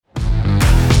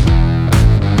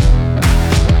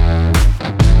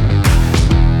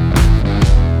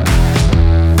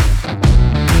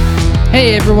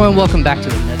Hey everyone, welcome back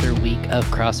to another week of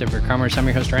Crossover Commerce. I'm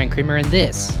your host, Ryan Creamer, and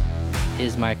this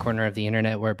is my corner of the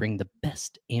internet where I bring the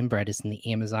best and brightest in the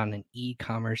Amazon and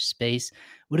e-commerce space.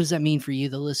 What does that mean for you,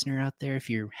 the listener out there? If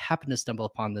you happen to stumble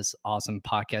upon this awesome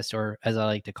podcast, or as I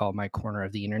like to call my corner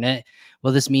of the internet,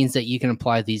 well, this means that you can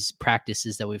apply these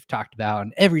practices that we've talked about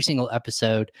in every single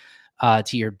episode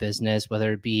to your business,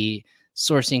 whether it be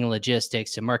sourcing,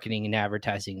 logistics, to marketing and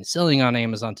advertising, selling on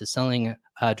Amazon, to selling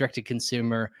direct to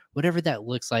consumer, whatever that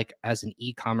looks like as an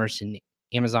e-commerce and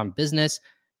Amazon business.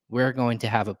 We're going to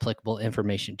have applicable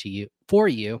information to you for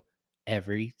you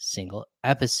every single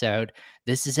episode.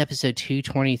 This is episode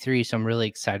 223, so I'm really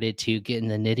excited to get in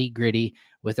the nitty gritty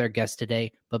with our guest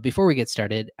today. But before we get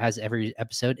started, as every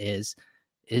episode is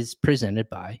presented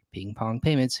by Ping Pong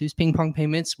Payments. Who's Ping Pong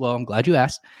Payments? Well, I'm glad you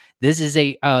asked. This is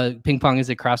a Ping Pong is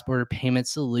a cross-border payment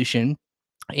solution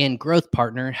and growth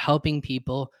partner, helping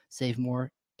people save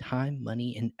more time,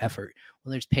 money, and effort.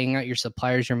 Whether it's paying out your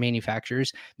suppliers or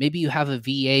manufacturers, maybe you have a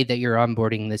VA that you're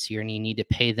onboarding this year and you need to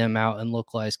pay them out in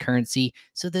localized currency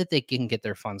so that they can get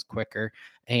their funds quicker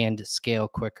and scale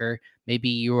quicker. Maybe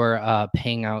you're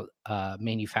paying out a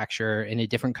manufacturer in a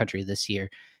different country this year.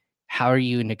 How are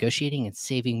you negotiating and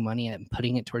saving money and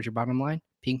putting it towards your bottom line?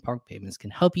 Ping Pong Payments can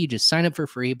help you. Just sign up for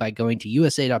free by going to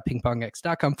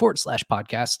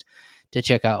usa.pingpongx.com/podcast to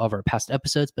check out all of our past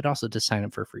episodes, but also to sign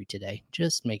up for free today.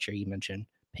 Just make sure you mention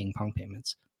Ping Pong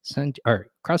Payments.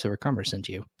 Crossover Commerce sent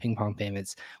you Ping Pong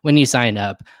Payments when you sign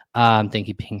up. Thank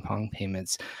you, Ping Pong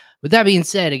Payments. With that being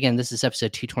said, again, this is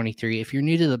episode 223. If you're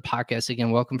new to the podcast,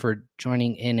 again, welcome for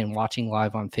joining in and watching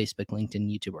live on Facebook, LinkedIn,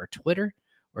 YouTube, or Twitter.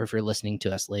 Or if you're listening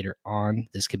to us later on,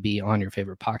 this could be on your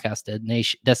favorite podcast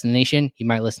destination. You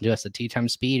might listen to us at 2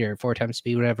 times speed or 4 times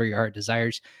speed, whatever your heart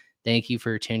desires. Thank you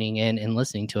for tuning in and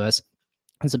listening to us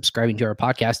and subscribing to our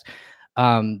podcast.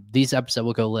 These episodes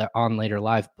will go on later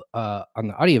live on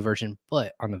the audio version,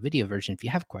 but on the video version, if you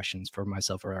have questions for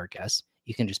myself or our guests,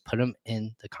 you can just put them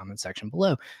in the comment section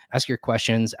below. Ask your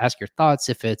questions, ask your thoughts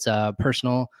if it's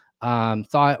personal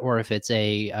thought, or if it's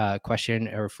a question,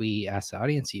 or if we ask the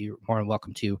audience, you're more than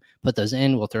welcome to put those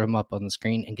in. We'll throw them up on the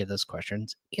screen and get those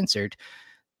questions answered.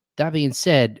 That being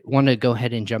said, want to go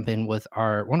ahead and jump in with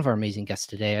one of our amazing guests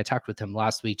today. I talked with him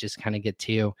last week, just kind of get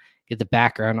the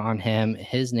background on him.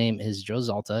 His name is Joe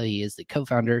Zalta. He is the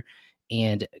co-founder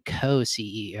and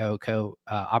co-CEO,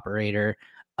 co-operator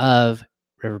of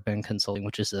Riverbend Consulting,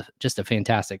 which is just a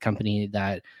fantastic company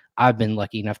that I've been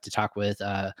lucky enough to talk with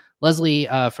Leslie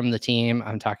from the team.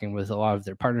 I'm talking with a lot of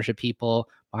their partnership people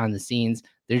behind the scenes.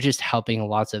 They're just helping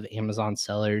lots of Amazon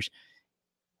sellers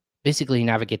basically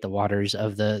navigate the waters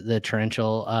of the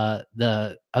torrential,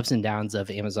 the ups and downs of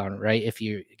Amazon, right? If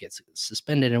you get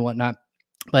suspended and whatnot.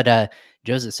 But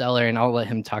Joe's a seller, and I'll let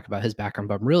him talk about his background.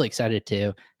 But I'm really excited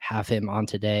to have him on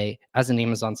today as an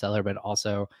Amazon seller, but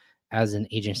also as an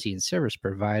agency and service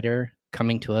provider,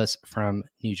 coming to us from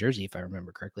New Jersey, if I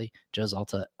remember correctly. Joe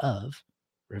Zalta of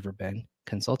Riverbend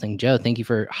Consulting. Joe, thank you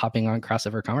for hopping on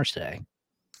Crossover Commerce today.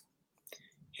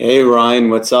 Hey Ryan,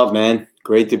 what's up, man?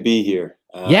 Great to be here.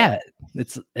 Yeah,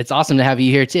 it's awesome to have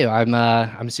you here too.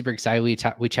 I'm super excited. We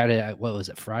chatted. What was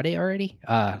it, Friday already?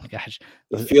 Gosh,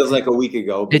 it feels like a week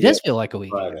ago. It does feel like a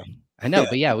week Friday. ago. I know,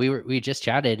 but yeah, we just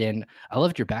chatted, and I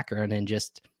loved your background and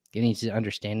just getting to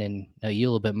understand and know you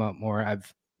a little bit more.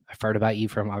 I've heard about you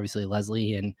from obviously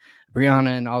Leslie and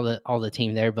Brianna and all the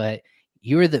team there, but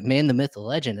you were the man, the myth, the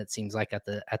legend. It seems like at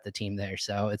the team there.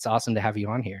 So it's awesome to have you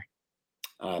on here.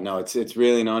 No, it's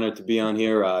really an honor to be on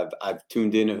here. I've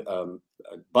tuned in a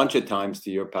bunch of times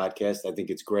to your podcast. I think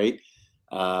it's great,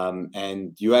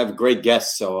 and you have great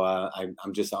guests. So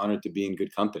I'm just honored to be in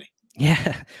good company.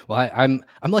 Yeah, well, I'm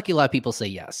lucky. A lot of people say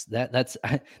yes. That's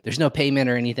there's no payment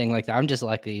or anything like that. I'm just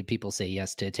lucky people say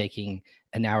yes to taking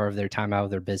an hour of their time out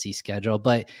of their busy schedule.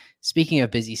 But speaking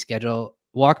of busy schedule,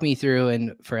 walk me through,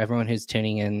 and for everyone who's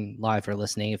tuning in live or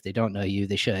listening, if they don't know you,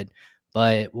 they should.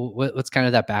 But what's kind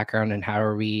of that background, and how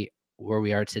are we where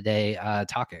we are today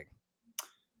talking?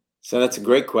 So that's a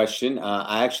great question.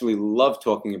 I actually love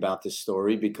talking about this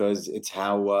story because it's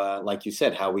how, like you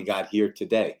said, how we got here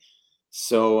today.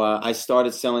 So I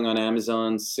started selling on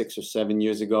Amazon 6 or 7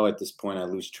 years ago. At this point, I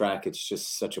lose track. It's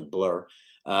just such a blur.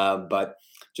 But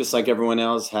just like everyone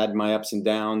else, had my ups and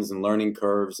downs and learning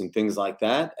curves and things like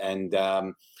that. And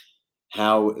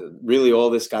how really all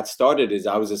this got started is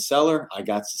I was a seller. I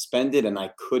got suspended and I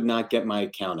could not get my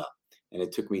account up. And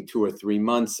it took me 2 or 3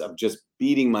 months of just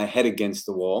beating my head against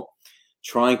the wall,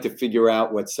 trying to figure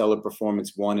out what Seller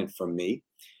Performance wanted from me.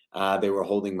 They were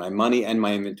holding my money and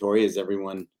my inventory, as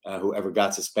everyone who ever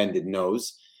got suspended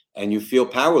knows, and you feel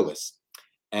powerless.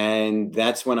 And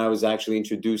that's when I was actually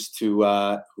introduced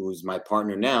to who's my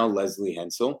partner now, Leslie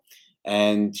Hensel.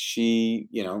 And she,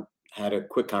 had a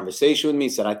quick conversation with me,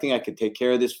 said, I think I could take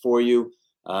care of this for you.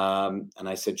 And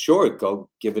I said, sure, go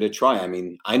give it a try. I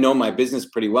mean, I know my business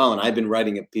pretty well, and I've been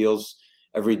writing appeals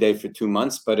every day for 2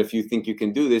 months. But if you think you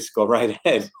can do this, go right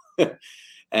ahead.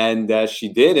 And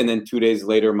she did. And then 2 days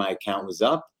later, my account was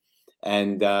up.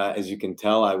 And as you can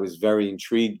tell, I was very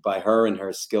intrigued by her and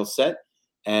her skill set.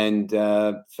 And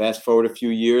fast forward a few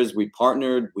years, we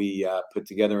partnered. We put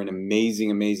together an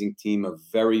amazing, amazing team of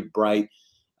very bright,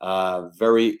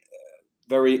 very,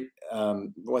 very,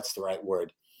 what's the right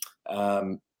word?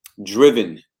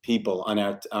 Driven people on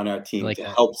our team like to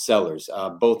that. help sellers,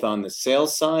 both on the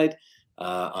sales side,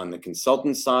 on the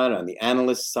consultant side, on the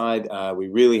analyst side. We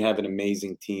really have an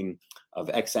amazing team of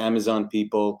ex-Amazon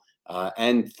people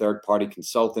and third-party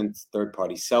consultants,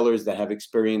 third-party sellers that have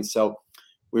experience. So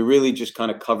we really just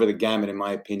kind of cover the gamut, in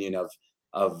my opinion,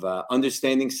 of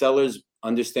understanding sellers,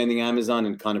 understanding Amazon,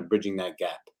 and kind of bridging that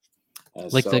gap.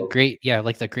 Like the great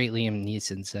Liam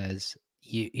Neeson says,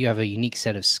 you have a unique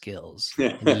set of skills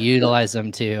and you utilize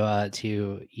them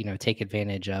to take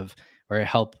advantage of or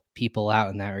help people out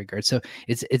in that regard. So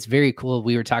it's very cool.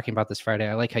 We were talking about this Friday.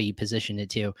 I like how you position it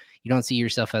too. You don't see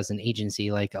yourself as an agency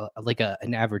like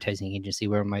an advertising agency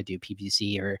where we might do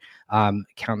PPC or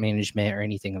account management or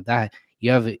anything of that.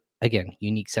 You have, again,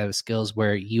 unique set of skills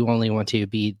where you only want to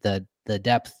be the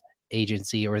depth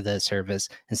agency or the service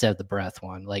instead of the breadth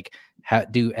one, like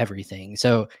do everything.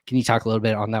 So can you talk a little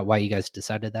bit on that, why you guys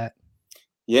decided that?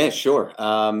 Yeah, sure.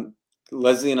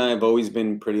 Leslie and I have always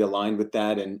been pretty aligned with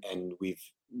that, and we've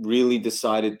really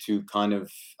decided to kind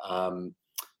of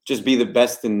just be the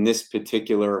best in this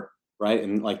particular, right?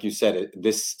 And like you said,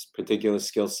 this particular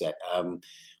skill set.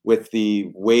 With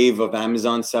the wave of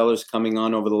Amazon sellers coming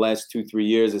on over the last 2-3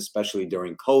 years, especially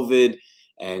during COVID,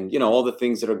 and all the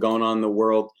things that are going on in the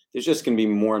world, there's just going to be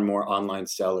more and more online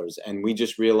sellers. And we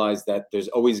just realized that there's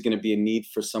always going to be a need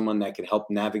for someone that can help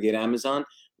navigate Amazon,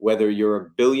 whether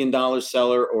you're $1 billion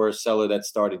seller or a seller that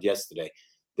started yesterday.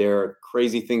 There are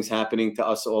crazy things happening to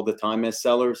us all the time as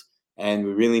sellers, and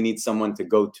we really need someone to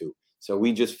go to. So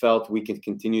we just felt we could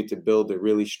continue to build a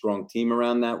really strong team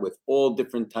around that with all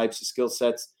different types of skill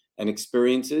sets and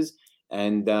experiences.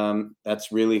 And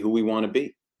that's really who we want to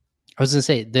be. I was gonna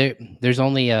say there's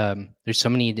only there's so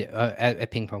many at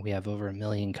Ping Pong. We have over 1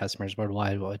 million customers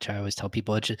worldwide, which I always tell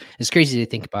people it's crazy to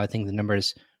think about. I think the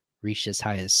numbers reached as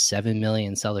high as 7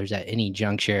 million sellers at any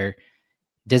juncture.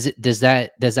 Does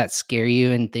that scare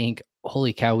you and think,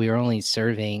 holy cow, we are only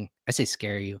serving? I say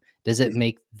scare you. Does it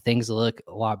make things look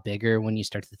a lot bigger when you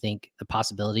start to think the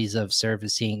possibilities of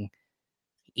servicing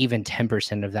even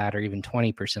 10% of that or even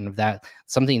 20% of that?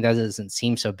 Something that doesn't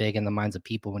seem so big in the minds of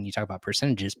people when you talk about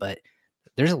percentages, but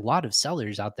there's a lot of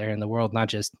sellers out there in the world, not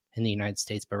just in the United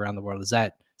States, but around the world. Does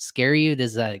that scare you?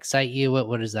 Does that excite you?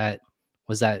 What does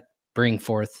that bring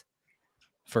forth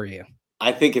for you?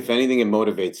 I think if anything, it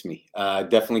motivates me.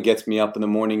 Definitely gets me up in the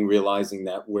morning realizing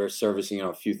that we're servicing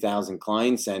a few thousand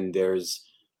clients, and there's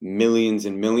millions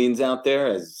and millions out there,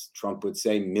 as Trump would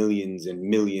say, millions and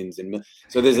millions and millions.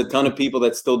 So there's a ton of people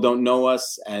that still don't know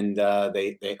us, and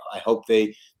I hope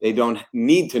they don't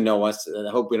need to know us.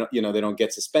 I hope we don't, they don't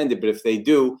get suspended. But if they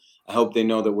do, I hope they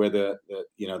know that we're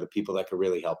the people that could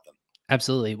really help them.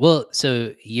 Absolutely. Well,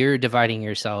 so you're dividing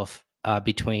yourself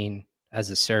between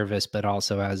as a service, but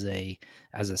also as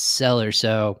a seller.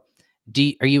 So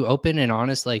are you open and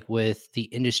honest, like with the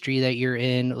industry that you're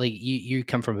in? Like you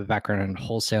come from a background in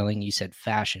wholesaling. You said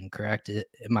fashion, correct?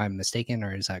 Am I mistaken,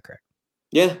 or is that correct?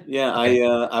 Yeah. Okay.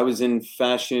 I was in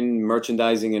fashion,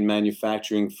 merchandising, and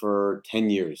manufacturing for 10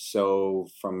 years. So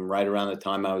from right around the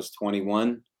time I was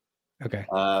 21 Okay.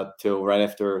 till right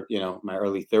after my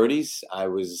early 30s, I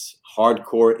was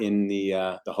hardcore in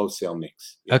the wholesale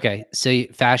mix. Yeah. Okay, so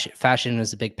fashion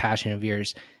is a big passion of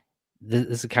yours.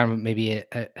 This is kind of maybe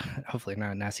hopefully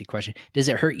not a nasty question. Does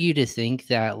it hurt you to think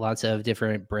that lots of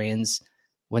different brands,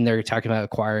 when they're talking about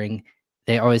acquiring,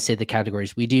 they always say the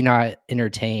categories, we do not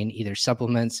entertain either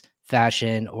supplements,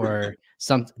 fashion, or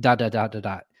some dot dot dot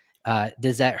dot dot.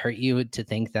 Does that hurt you to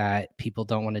think that people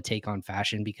don't want to take on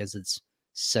fashion because it's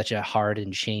such a hard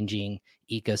and changing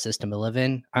ecosystem to live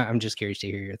in? I'm just curious to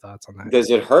hear your thoughts on that. Does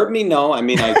it hurt me? No. I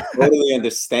mean, I totally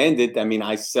understand it. I mean,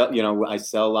 I sell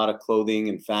a lot of clothing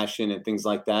and fashion and things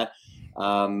like that.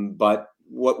 But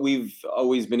what we've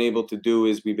always been able to do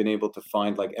is we've been able to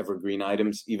find like evergreen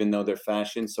items, even though they're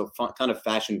fashion. So kind of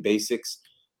fashion basics.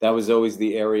 That was always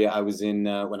the area I was in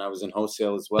when I was in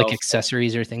wholesale as well. Like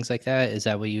accessories or things like that? Is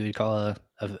that what you would call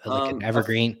like an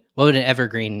evergreen? What would an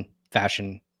evergreen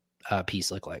fashion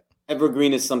piece look like?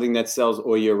 Evergreen is something that sells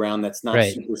all year round. That's not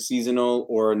Right. super seasonal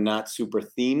or not super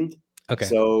themed. Okay.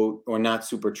 So, or not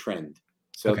super trend.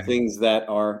 So Okay. things that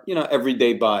are,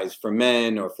 everyday buys for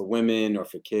men or for women or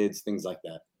for kids, things like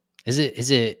that. Is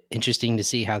it interesting to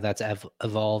see how that's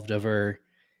evolved over,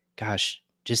 gosh,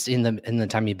 just in the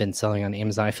time you've been selling on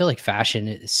Amazon? I feel like fashion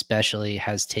especially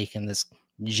has taken this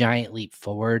giant leap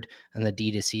forward on the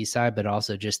D2C side, but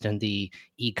also just in the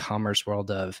e-commerce world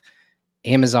of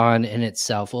Amazon in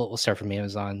itself. We'll start from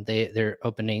Amazon. They're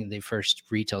opening the first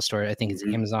retail store. I think it's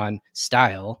Mhm. Amazon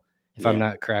Style, if I'm Yeah.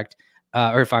 not correct,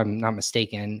 or if I'm not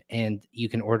mistaken. And you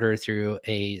can order through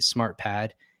a smart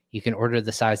pad. You can order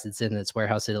the size that's in its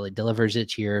warehouse. It delivers it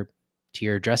to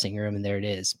your dressing room, and there it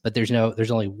is. But there's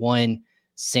only one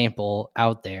sample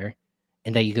out there,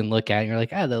 and that you can look at. And you're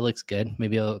like, ah, that looks good.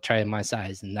 Maybe I'll try it my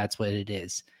size, and that's what it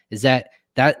is. Is that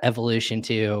evolution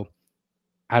to,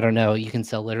 I don't know, you can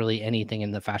sell literally anything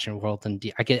in the fashion world, and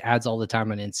I get ads all the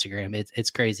time on Instagram.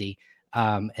 It's crazy.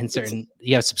 And It's certain,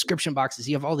 you have subscription boxes,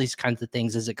 you have all these kinds of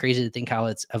things. Is it crazy to think how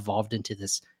it's evolved into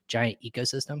this giant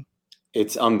ecosystem?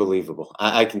 It's unbelievable.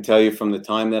 I can tell you from the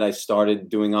time that I started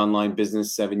doing online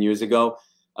business 7 years ago,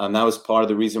 that was part of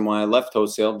the reason why I left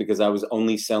wholesale, because I was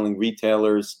only selling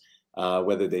retailers,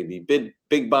 whether they be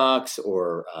big box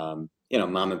or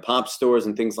mom and pop stores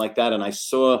and things like that. And I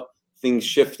saw things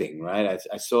shifting, right?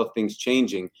 I saw things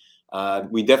changing.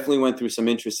 We definitely went through some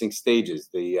interesting stages.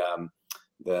 The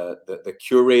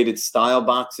curated style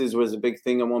boxes was a big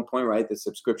thing at one point, right? The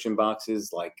subscription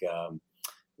boxes, like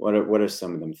what are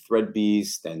some of them? Thread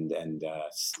Beast and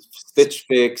Stitch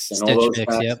Fix and all Stitch those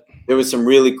Fix, guys. yep. There was some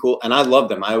really cool, and I love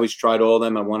them. I always tried all of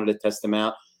them. I wanted to test them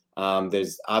out.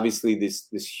 There's obviously this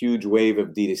huge wave of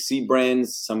D2C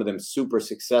brands. Some of them super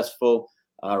successful.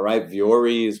 Right,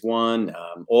 Viore is one.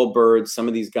 Allbirds. Some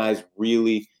of these guys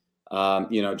really,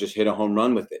 just hit a home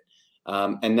run with it.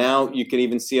 And now you can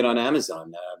even see it on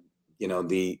Amazon.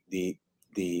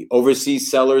 The overseas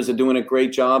sellers are doing a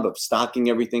great job of stocking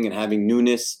everything and having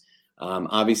newness.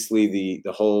 Obviously,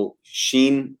 the whole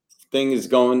Shein thing is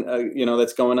going,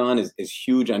 that's going on is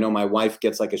huge. I know my wife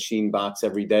gets like a Shein box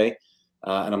every day.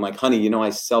 And I'm like, honey, I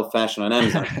sell fashion on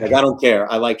Amazon. She's like, I don't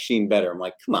care. I like Shein better. I'm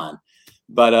like, come on.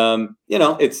 But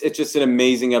it's just an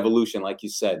amazing evolution, like you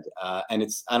said, and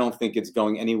I don't think it's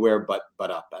going anywhere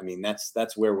but up. I mean,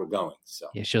 that's where we're going. So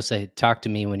Yeah, she'll say, "Talk to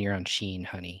me when you're on Sheen,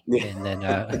 honey," yeah, and then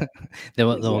then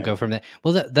we'll go exactly. from there.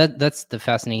 Well, that's the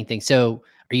fascinating thing. So,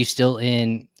 are you still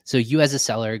in? So, you as a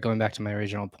seller, going back to my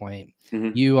original point,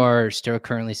 Mhm. you are still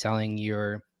currently selling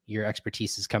your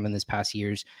expertise has come in this past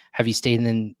years. Have you stayed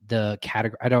in the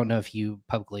category? I don't know if you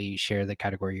publicly share the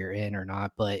category you're in or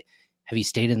not, but have you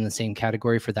stayed in the same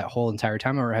category for that whole entire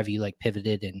time, or have you like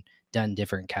pivoted and done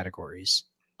different categories?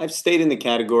 I've stayed in the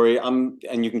category. And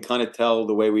you can kind of tell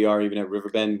the way we are even at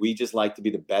Riverbend. We just like to be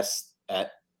the best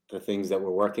at the things that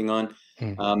we're working on.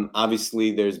 Hmm.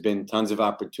 Obviously, there's been tons of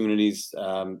opportunities,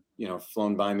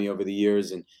 flown by me over the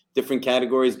years in different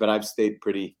categories, but I've stayed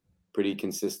pretty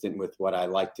consistent with what I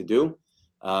like to do,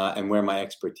 and where my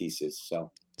expertise is.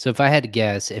 So So, if I had to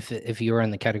guess, if you were in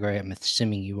the category I'm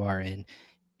assuming you are in,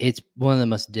 it's one of the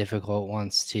most difficult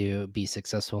ones to be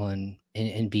successful and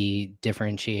be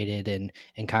differentiated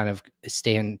and kind of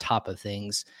stay on top of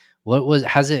things.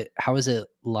 How is it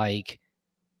like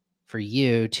for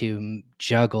you to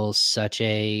juggle such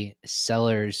a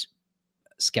seller's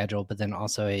schedule, but then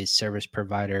also a service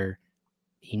provider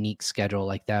unique schedule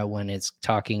like that when it's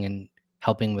talking and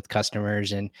helping with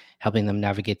customers and helping them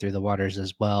navigate through the waters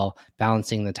as well,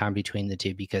 balancing the time between the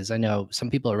two? Because I know some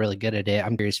people are really good at it.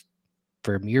 I'm curious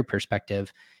from your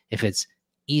perspective if it's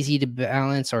easy to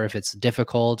balance or if it's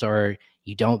difficult or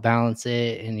you don't balance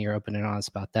it and you're open and honest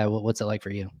about that. What's it like for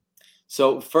you?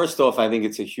 So first off, I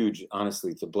think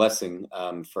honestly, it's a blessing,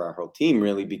 for our whole team,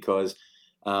 really, because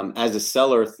as a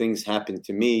seller, things happen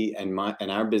to me and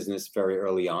our business very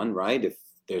early on, right? If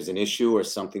there's an issue or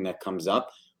something that comes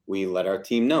up, we let our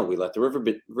team know. We let the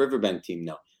Riverbend team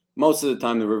know. Most of the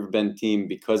time, the Riverbend team,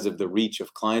 because of the reach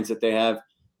of clients that they have,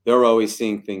 they're always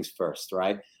seeing things first,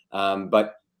 right?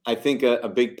 But I think a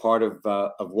big part of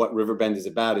what Riverbend is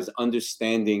about is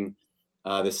understanding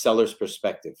the seller's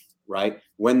perspective, right?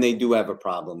 When they do have a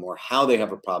problem or how they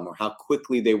have a problem or how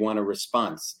quickly they want a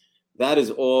response. That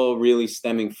is all really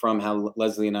stemming from how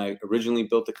Leslie and I originally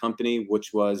built the company,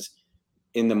 which was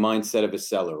in the mindset of a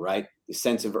seller, right? The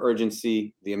sense of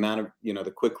urgency, the amount of,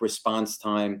 the quick response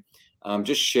time,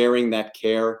 just sharing that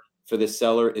care for the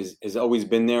seller has always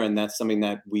been there. And that's something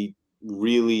that we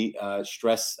really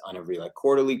stress on every like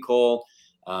quarterly call,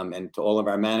 and to all of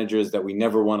our managers, that we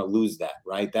never want to lose that,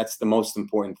 right? That's the most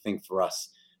important thing for us.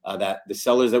 that the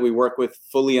sellers that we work with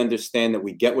fully understand that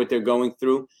we get what they're going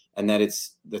through and that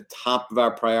it's the top of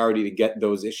our priority to get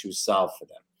those issues solved for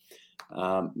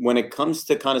them. When it comes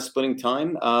to kind of splitting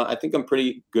time, I think I'm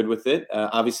pretty good with it.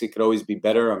 Obviously, it could always be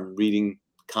better. I'm reading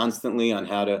constantly on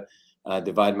how to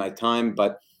divide my time,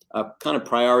 but kind of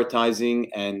prioritizing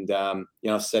and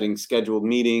setting scheduled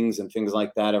meetings and things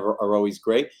like that are always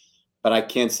great. But I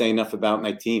can't say enough about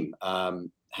my team.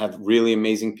 Have really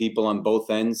amazing people on both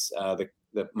ends.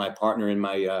 My partner in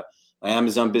my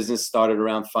Amazon business started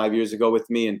around 5 years ago with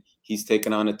me, and he's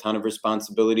taken on a ton of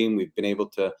responsibility, and we've been able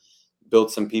to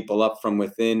build some people up from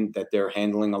within that they're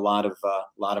handling a lot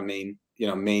of main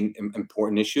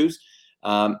important issues.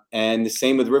 And the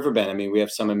same with Riverbend. I mean, we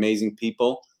have some amazing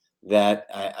people that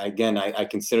I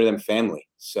consider them family.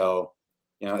 So,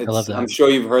 I love that. I'm sure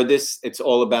you've heard this. It's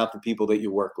all about the people that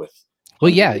you work with. Well,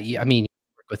 yeah. I mean,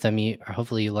 you work with them.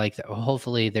 Hopefully you like that.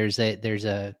 Hopefully there's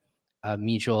a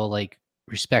mutual like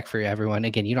respect for everyone.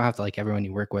 Again, you don't have to like everyone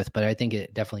you work with, but I think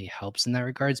it definitely helps in that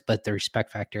regards. But the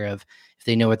respect factor of if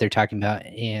they know what they're talking about.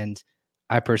 And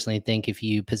I personally think if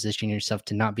you position yourself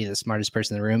to not be the smartest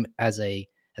person in the room as a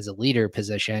leader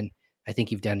position, I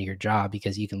think you've done your job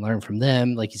because you can learn from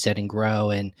them, like you said, and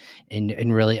grow and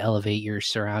really elevate your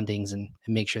surroundings and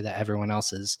make sure that everyone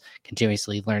else is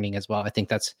continuously learning as well. I think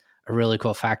that's a really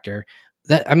cool factor.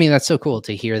 That's so cool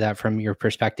to hear that from your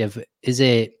perspective. Is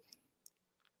it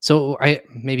so?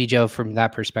 Maybe Joe, from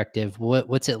that perspective,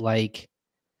 what's it like?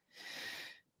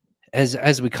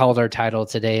 As we called our title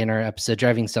today in our episode,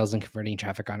 driving sales and converting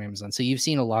traffic on Amazon. So you've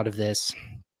seen a lot of this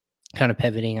kind of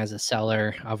pivoting as a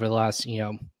seller over the last,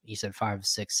 you said 5,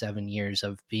 6, 7 years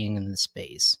of being in the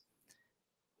space.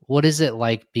 What is it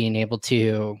like being able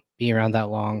to be around that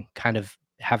long, kind of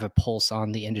have a pulse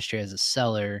on the industry as a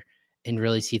seller and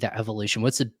really see that evolution?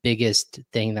 What's the biggest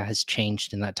thing that has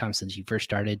changed in that time since you first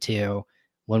started to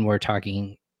when we're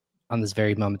talking on this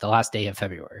very moment, the last day of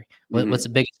February? What's the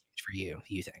biggest change for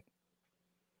you think?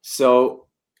 So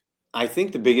I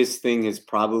think the biggest thing has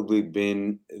probably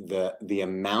been the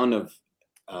amount of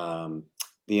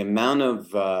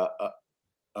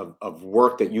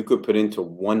work that you could put into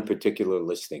one particular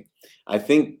listing. I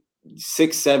think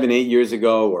 6, 7, 8 years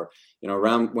ago, or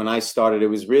around when I started, it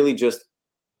was really just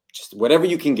whatever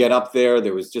you can get up there.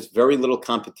 There was just very little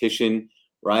competition,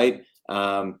 right?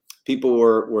 People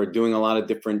were doing a lot of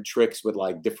different tricks with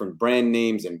like different brand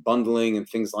names and bundling and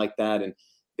things like that, and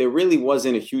there really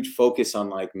wasn't a huge focus on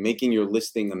like making your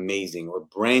listing amazing or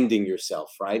branding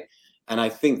yourself, right? And I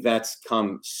think that's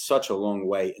come such a long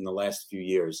way in the last few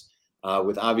years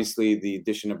with obviously the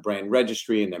addition of Brand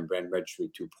Registry and then Brand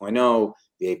Registry 2.0,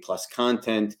 the A+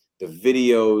 content, the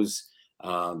videos,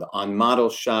 the on-model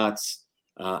shots,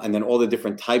 and then all the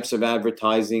different types of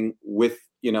advertising with,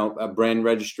 a Brand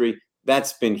Registry.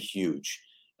 That's been huge.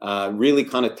 Really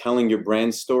kind of telling your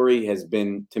brand story has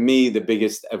been, to me, the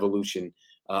biggest evolution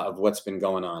of what's been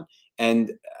going on.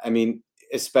 And I mean,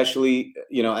 especially,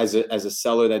 as a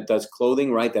seller that does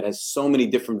clothing, right, that has so many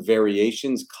different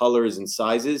variations, colors and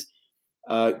sizes,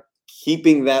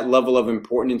 keeping that level of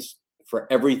importance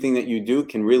for everything that you do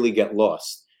can really get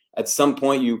lost. At some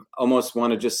point, you almost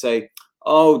want to just say,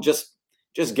 oh, just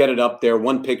get it up there.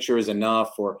 One picture is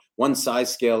enough, or one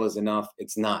size scale is enough.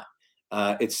 It's not.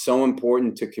 It's so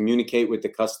important to communicate with the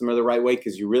customer the right way,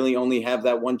 because you really only have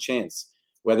that one chance,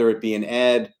 whether it be an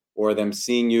ad or them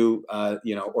seeing you,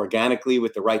 organically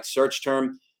with the right search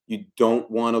term. You don't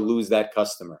want to lose that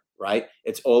customer, right?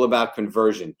 It's all about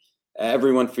conversion.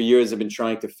 Everyone for years have been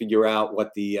trying to figure out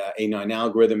what the A9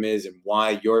 algorithm is and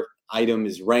why your item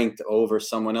is ranked over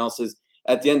someone else's.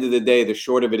 At the end of the day, the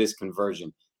short of it is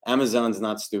conversion. Amazon's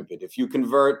not stupid. If you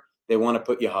convert, they want to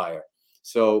put you higher.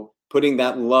 So putting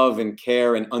that love and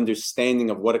care and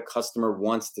understanding of what a customer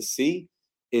wants to see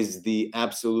is the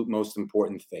absolute most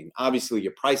important thing. Obviously,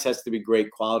 your price has to be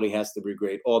great, quality has to be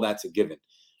great, all that's a given.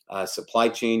 Supply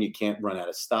chain, you can't run out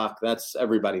of stock.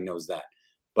 Everybody knows that.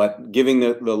 But giving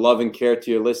the love and care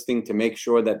to your listing to make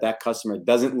sure that customer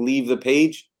doesn't leave the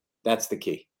page, that's the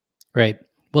key. Right.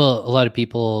 Well, a lot of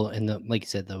people like you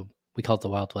said, we call it the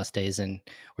Wild West days, and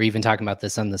we're even talking about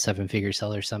this on the 7-Figure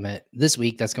Seller Summit this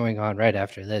week. That's going on right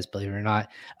after this, believe it or not,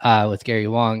 with Gary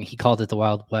Wong. He called it the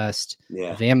Wild West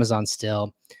of Amazon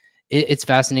still. It's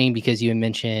fascinating because you had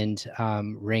mentioned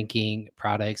ranking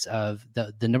products of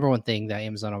the number one thing that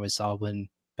Amazon always saw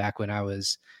back when I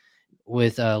was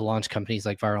with launch companies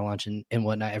like Viral Launch and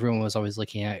whatnot. Everyone was always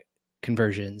looking at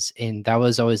conversions, and that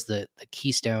was always the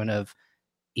keystone of,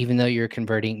 even though you're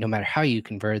converting, no matter how you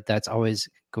convert, that's always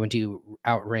going to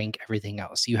outrank everything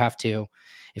else. You have to,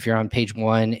 if you're on page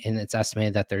 1 and it's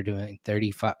estimated that they're doing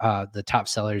 35, the top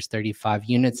sellers 35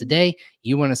 units a day,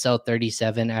 you want to sell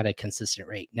 37 at a consistent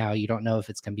rate. Now, you don't know if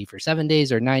it's going to be for 7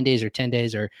 days or 9 days or 10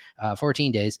 days or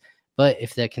 14 days, but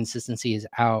if the consistency is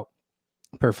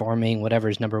outperforming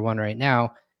whatever's number one right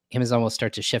now, Amazon will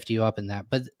start to shift you up in that.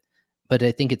 But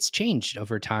I think it's changed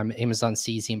over time. Amazon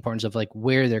sees the importance of like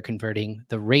where they're converting,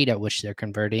 the rate at which they're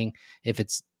converting. If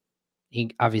it's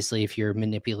obviously, if you're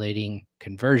manipulating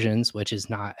conversions, which is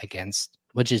now against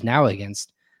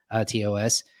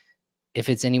TOS, if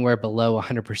it's anywhere below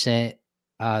 100%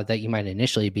 that you might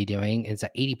initially be doing, it's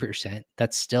at 80%,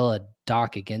 that's still a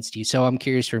dock against you. So I'm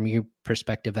curious from your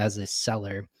perspective as a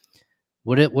seller,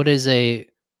 what is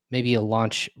maybe a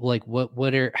launch, like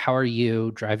how are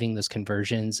you driving those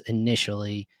conversions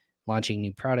initially, launching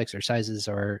new products or sizes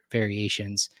or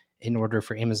variations in order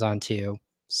for Amazon to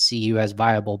see you as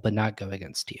viable but not go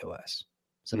against TOS?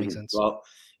 Does that make sense? Well,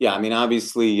 yeah, I mean,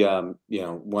 obviously,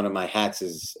 one of my hats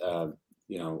is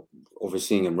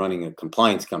overseeing and running a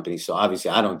compliance company. So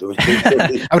obviously I don't do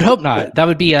it. I would hope not. That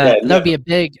would be a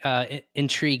big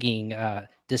intriguing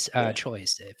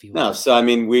choice, if you will. No, so I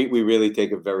mean, we really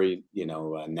take a very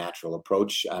natural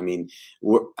approach. I mean,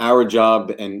 our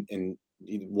job and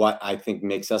what I think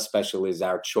makes us special is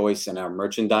our choice and our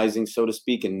merchandising, so to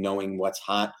speak, and knowing what's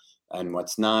hot and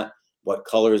what's not, what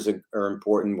colors are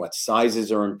important, what sizes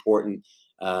are important.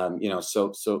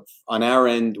 So on our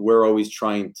end, we're always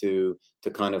trying to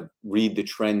kind of read the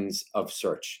trends of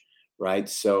search, right?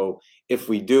 So if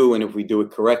we do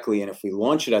it correctly, and if we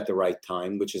launch it at the right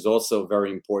time, which is also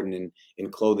very important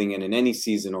in clothing and in any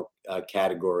seasonal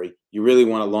category, you really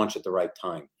want to launch at the right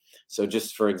time. So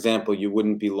just for example, you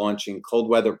wouldn't be launching cold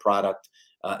weather product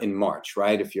in March,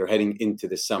 right? If you're heading into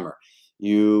the summer,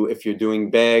 if you're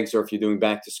doing bags or if you're doing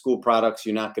back to school products,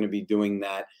 you're not going to be doing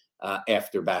that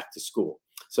after back to school.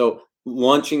 So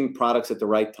launching products at the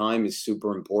right time is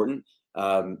super important.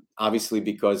 Obviously,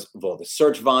 because of all the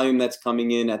search volume that's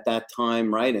coming in at that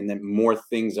time, right? And then more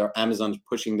things Amazon's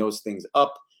pushing those things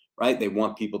up, right? They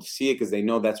want people to see it because they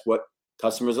know that's what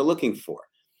customers are looking for.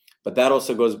 But that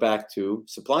also goes back to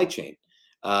supply chain.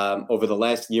 Over the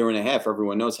last year and a half,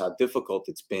 everyone knows how difficult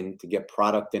it's been to get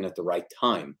product in at the right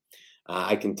time.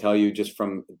 I can tell you just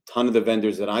from a ton of the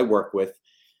vendors that I work with,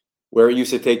 where it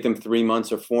used to take them 3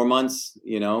 months or 4 months,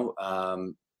 now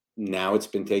it's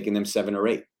been taking them 7 or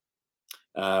 8.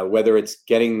 Whether it's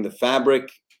getting the fabric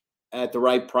at the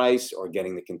right price or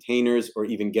getting the containers or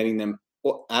even getting them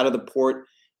out of the port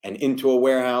and into a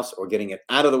warehouse or getting it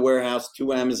out of the warehouse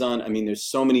to Amazon. I mean, there's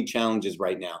so many challenges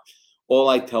right now. All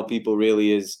I tell people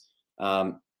really is,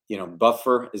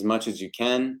 buffer as much as you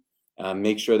can.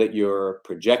 Make sure that you're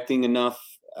projecting enough,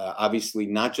 obviously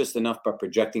not just enough, but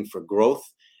projecting for growth.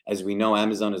 As we know,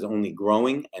 Amazon is only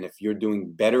growing. And if you're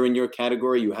doing better in your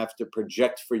category, you have to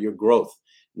project for your growth,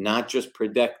 not just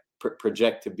project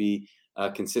to be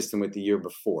consistent with the year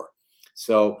before.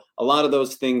 So a lot of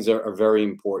those things are very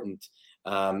important.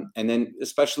 And then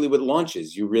especially with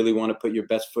launches, you really want to put your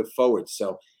best foot forward.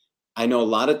 So I know a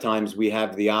lot of times we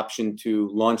have the option to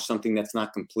launch something that's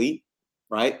not complete,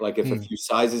 right? Like if a few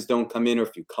sizes don't come in or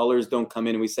a few colors don't come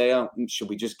in and we say, oh, should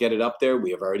we just get it up there?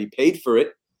 We have already paid for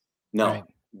it. No, right.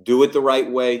 Do it the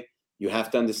right way. You have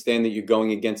to understand that you're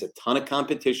going against a ton of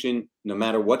competition, no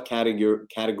matter what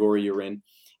category you're in,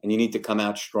 and you need to come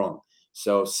out strong.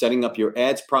 So setting up your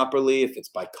ads properly, if it's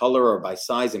by color or by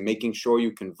size, and making sure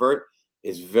you convert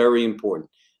is very important.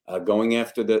 Going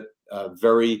after the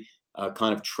very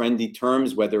kind of trendy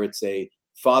terms, whether it's a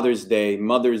Father's Day,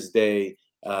 Mother's Day,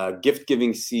 gift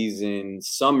giving season,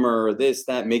 summer, this,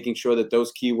 that, making sure that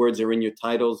those keywords are in your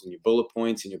titles and your bullet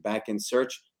points and your back-end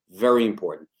search, very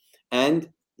important. And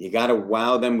you got to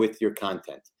wow them with your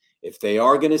content. If they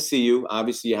are going to see you,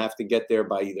 obviously you have to get there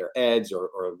by either ads or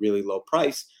a really low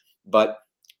price, but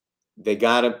they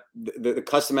got to, the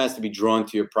customer has to be drawn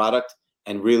to your product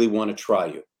and really want to try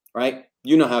you, right?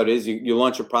 You know how it is. You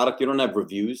launch a product, you don't have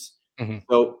reviews. Mm-hmm.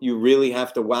 So you really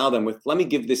have to wow them with, let me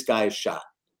give this guy a shot.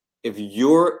 If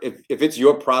it's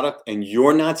your product and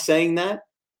you're not saying that,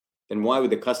 then why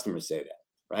would the customer say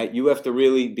that, right? You have to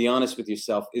really be honest with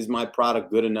yourself. Is my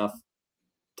product good enough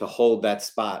to hold that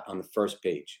spot on the first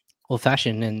page? Well,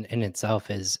 fashion in itself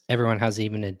is, everyone has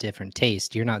even a different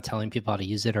taste. You're not telling people how to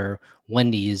use it or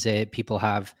when to use it. People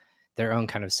have their own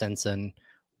kind of sense on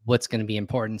what's going to be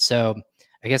important. So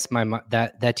I guess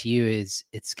that to you is,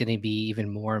 it's going to be even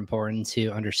more important to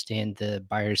understand the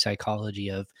buyer psychology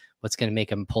of what's going to make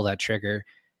them pull that trigger.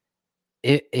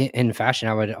 In fashion,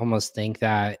 I would almost think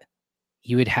that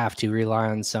you would have to rely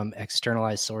on some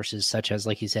externalized sources, such as,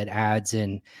 like you said, ads,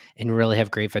 and really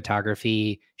have great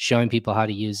photography, showing people how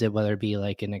to use it, whether it be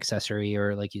like an accessory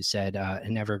or, like you said,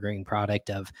 an evergreen product,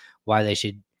 of why they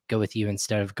should go with you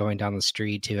instead of going down the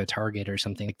street to a Target or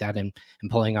something like that, and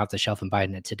pulling off the shelf and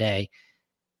buying it today.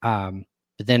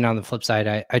 But then on the flip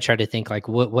side, I try to think like,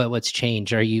 what's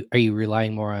changed? Are you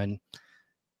relying more on,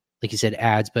 like you said,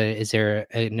 ads, but is there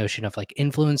a notion of like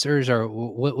influencers, or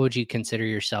what would you consider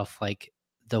yourself like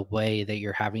the way that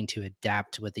you're having to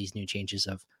adapt with these new changes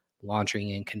of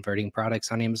launching and converting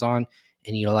products on Amazon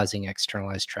and utilizing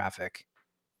externalized traffic?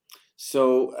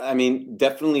 So, I mean,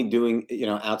 definitely doing,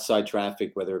 outside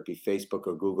traffic, whether it be Facebook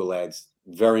or Google ads,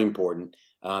 very important.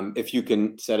 If you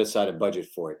can set aside a budget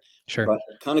for it. Sure. But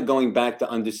kind of going back to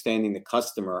understanding the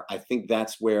customer, I think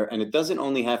that's where, and it doesn't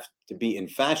only have to be in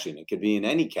fashion, it could be in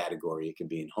any category. It could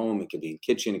be in home, it could be in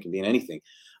kitchen, it could be in anything.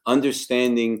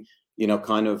 Understanding,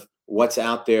 kind of what's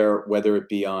out there, whether it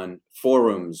be on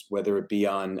forums, whether it be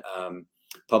on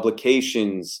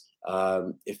publications,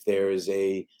 if there is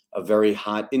a very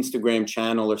hot Instagram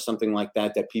channel or something like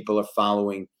that that people are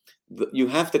following. You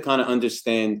have to kind of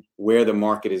understand where the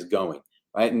market is going,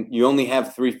 right? And you only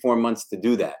have 3-4 months to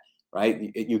do that, right?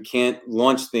 You can't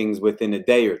launch things within a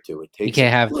day or two. It takes, you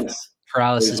can't have months.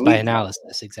 paralysis by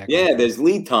analysis. Exactly. Yeah, there's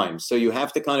lead times, so you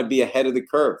have to kind of be ahead of the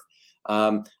curve.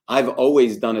 I've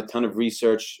always done a ton of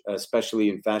research, especially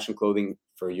in fashion clothing,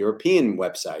 for European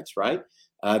websites, right?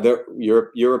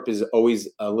 Europe is always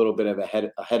a little bit of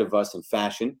ahead of us in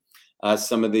fashion.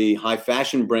 Some of the high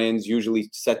fashion brands usually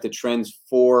set the trends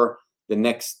for the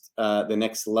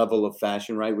next level of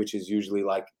fashion, right? Which is usually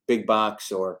like big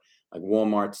box or like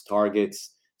Walmart's,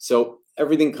 Targets. So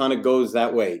everything kind of goes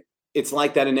that way. It's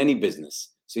like that in any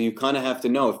business. So you kind of have to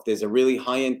know if there's a really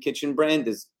high-end kitchen brand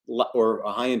or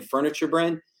a high-end furniture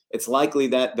brand, it's likely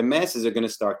that the masses are going to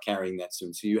start carrying that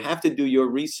soon. So you have to do your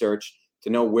research to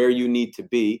know where you need to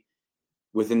be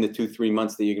within the 2-3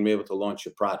 months that you're going to be able to launch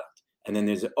your product. And then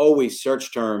there's always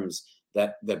search terms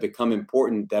that become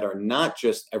important, that are not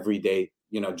just everyday,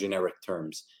 generic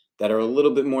terms, that are a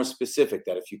little bit more specific,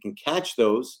 that if you can catch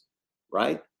those,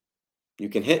 right, you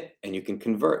can hit and you can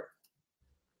convert.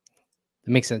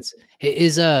 That makes sense.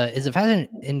 Is the fashion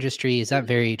industry, is that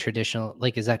very traditional?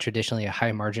 Like, is that traditionally a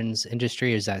high margins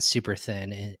industry, or is that super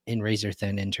thin, in razor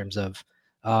thin, in terms of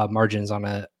margins on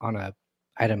a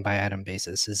item by item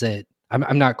basis? Is it?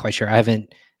 I'm not quite sure. I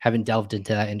haven't delved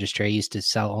into that industry. I used to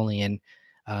sell only in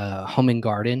home and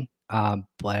garden,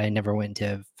 but I never went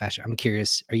into fashion. I'm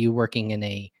curious. Are you working in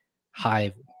a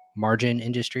high margin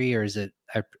industry, or is it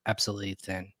absolutely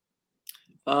thin?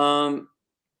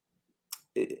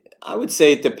 I would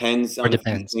say it depends Or on a few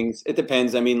depends. things. It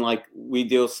depends. I mean, like, we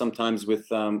deal sometimes with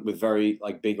very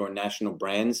like big or national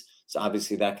brands, so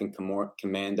obviously that can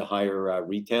command a higher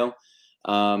retail.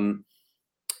 Um,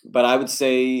 but I would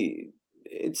say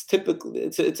it's typical.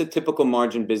 It's a typical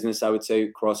margin business, I would say,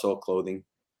 across all clothing.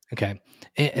 Okay.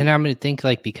 And I'm going to think,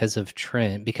 like, because of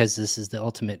trend, because this is the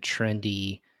ultimate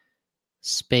trendy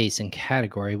space and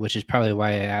category, which is probably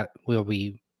why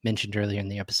we mentioned earlier in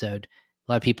the episode,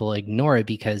 a lot of people ignore it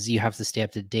because you have to stay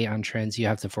up to date on trends. You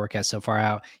have to forecast so far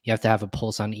out. You have to have a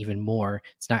pulse on even more.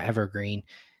 It's not evergreen.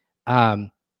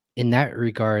 Um, in that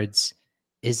regards,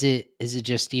 is it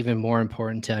just even more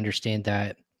important to understand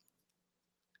that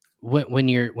when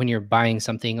you're buying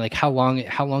something, like, how long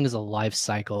is a life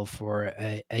cycle for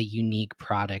a unique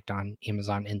product on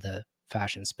Amazon in the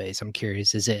fashion space? I'm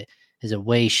curious. Is it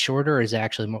way shorter, or is it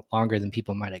actually longer than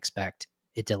people might expect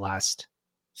it to last?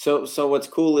 So what's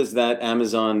cool is that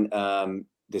Amazon,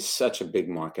 there's such a big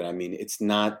market. I mean, it's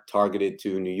not targeted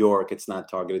to New York. It's not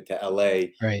targeted to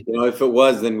LA. Right. If it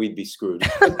was, then we'd be screwed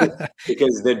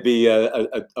because there'd be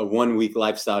a 1 week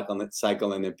life cycle,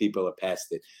 and then people are past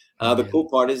it. Oh, The man. cool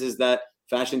part is that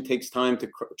fashion takes time to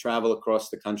travel across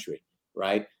the country,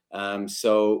 right?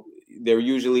 So there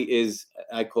usually is,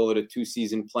 I call it a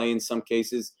 2-season play in some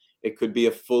cases. It could be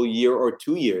a full year or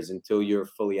 2 years until you're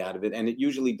fully out of it, and it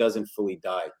usually doesn't fully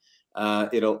die.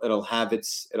 It'll have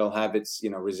its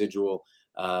residual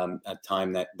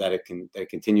time that it can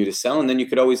continue to sell, and then you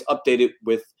could always update it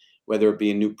with whether it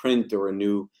be a new print or a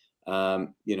new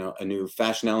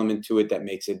fashion element to it that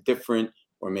makes it different,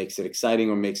 or makes it exciting,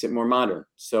 or makes it more modern.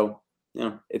 So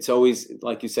it's always,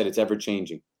 like you said, it's ever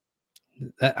changing.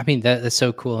 I mean, that's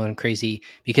so cool and crazy,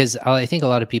 because I think a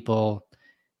lot of people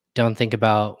don't think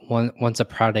about, once a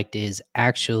product is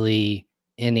actually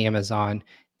in Amazon,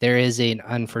 there is an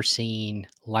unforeseen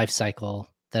life cycle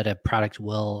that a product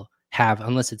will have,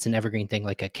 unless it's an evergreen thing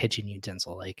like a kitchen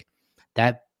utensil. Like,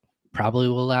 that probably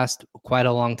will last quite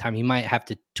a long time. You might have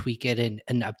to tweak it and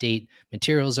update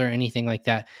materials or anything like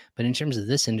that. But in terms of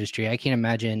this industry, I can't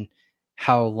imagine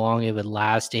how long it would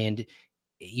last. And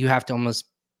you have to almost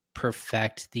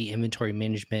perfect the inventory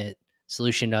management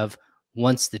solution of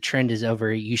once the trend is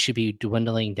over, you should be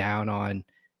dwindling down on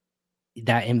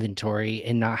that inventory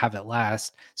and not have it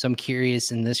last. So I'm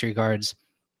curious in this regards,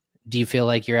 do you feel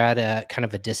like you're at a kind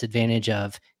of a disadvantage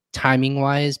of timing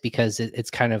wise because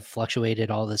it's kind of fluctuated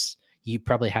all this? You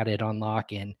probably had it on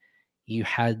lock and you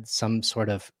had some sort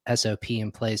of SOP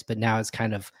in place, but now it's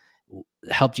kind of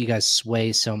helped you guys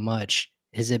sway so much.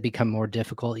 Has it become more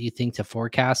difficult, you think, to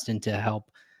forecast and to help?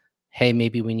 Hey,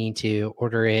 maybe we need to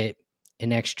order it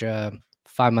an extra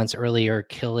 5 months early or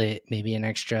kill it maybe an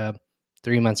extra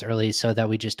 3 months early so that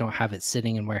we just don't have it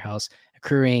sitting in warehouse,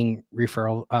 accruing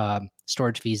referral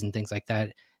storage fees and things like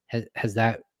that. Has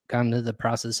that gone to the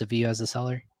process of you as a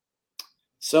seller?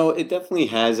 So it definitely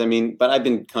has. I mean, but I've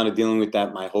been kind of dealing with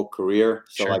that my whole career.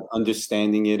 So Sure. like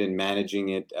understanding it and managing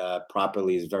it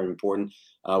properly is very important.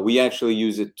 We actually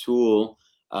use a tool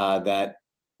that,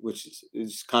 which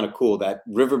is kind of cool, that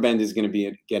Riverbend is going to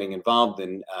be getting involved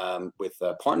in with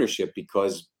a partnership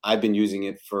because I've been using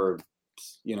it for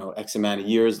X amount of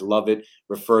years. Love it.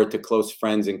 Refer it to close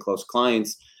friends and close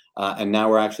clients, and now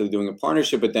we're actually doing a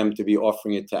partnership with them to be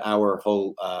offering it to our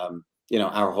whole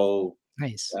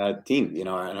Nice. team,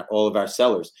 and all of our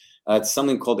sellers. It's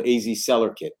something called AZ Seller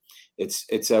Kit.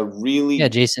 It's a Yeah, really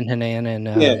Jason Hanan and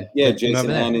yeah, the team over Jason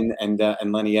there. Hannon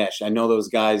and Lenny Esch. I know those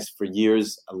guys for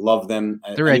years. I love them.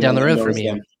 They're right down Anyone the that road from knows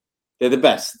you. them, they're the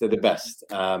best. They're the best.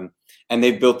 And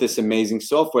they've built this amazing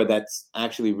software that's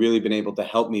actually really been able to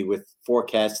help me with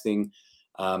forecasting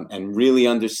and really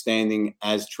understanding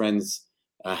as trends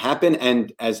happen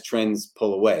and as trends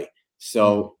pull away. Mm.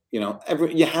 So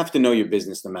you have to know your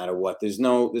business no matter what. There's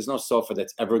no software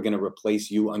that's ever going to replace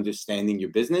you understanding your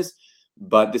business.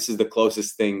 But this is the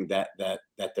closest thing that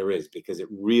there is because it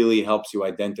really helps you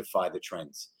identify the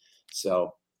trends.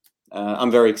 So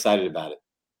I'm very excited about it.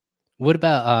 What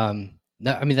about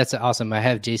no, I mean that's awesome. I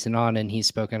have Jason on and he's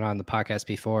spoken on the podcast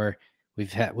before.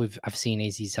 I've seen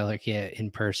AZ Seller Kit in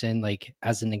person, like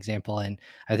as an example, and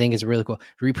I think it's really cool.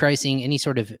 Repricing any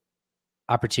sort of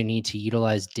opportunity to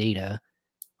utilize data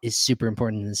is super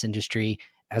important in this industry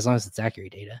as long as it's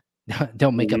accurate data.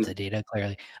 Don't make up Mhm. the data,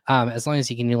 clearly. As long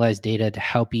as you can utilize data to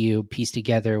help you piece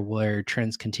together where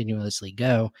trends continuously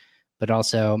go, but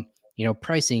also,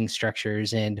 pricing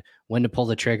structures and when to pull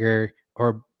the trigger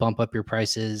or bump up your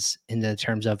prices in the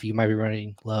terms of you might be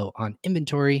running low on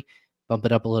inventory, bump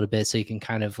it up a little bit so you can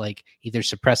kind of like either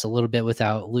suppress a little bit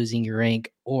without losing your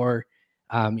rank or,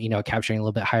 capturing a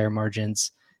little bit higher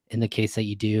margins in the case that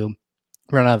you do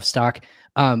run out of stock.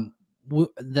 Um,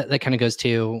 that kind of goes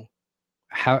to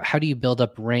how do you build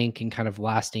up rank and kind of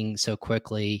lasting so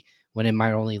quickly when it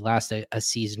might only last a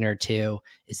season or two?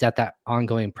 Is that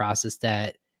ongoing process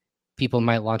that people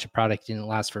might launch a product and it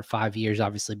lasts for 5 years,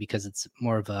 obviously, because it's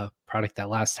more of a product that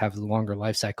lasts have a longer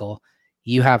life cycle.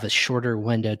 You have a shorter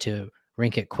window to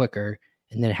rank it quicker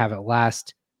and then have it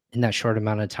last in that short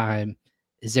amount of time.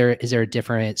 Is there a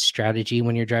different strategy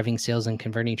when you're driving sales and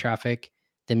converting traffic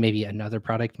than maybe another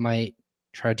product might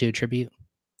try to attribute?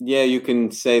 Yeah, you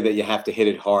can say that you have to hit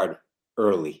it hard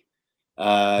early.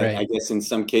 I Right. guess in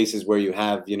some cases where you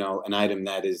have, an item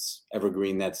that is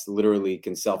evergreen, that's literally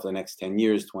can sell for the next 10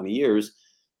 years, 20 years,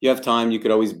 you have time, you could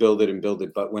always build it and build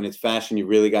it. But when it's fashion, you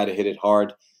really got to hit it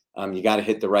hard. You got to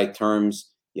hit the right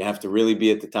terms. You have to really be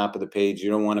at the top of the page.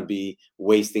 You don't want to be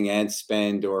wasting ad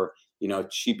spend or,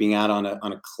 cheaping out on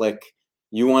a click.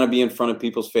 You want to be in front of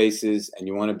people's faces and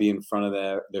you want to be in front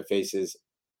of their faces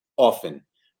often,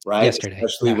 right? Yesterday.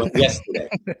 Especially No. when yesterday.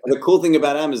 And the cool thing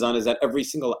about Amazon is that every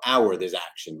single hour there's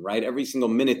action, right? Every single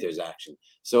minute there's action.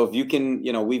 So if you can,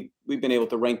 we've been able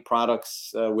to rank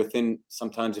products within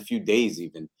sometimes a few days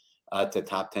even to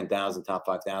top 10,000, top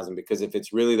 5,000, because if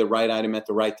it's really the right item at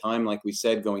the right time, like we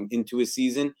said, going into a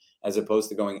season as opposed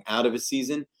to going out of a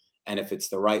season, and if it's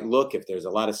the right look, if there's a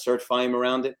lot of search volume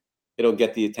around it, it'll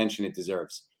get the attention it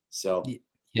deserves. So, Yeah.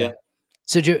 yeah.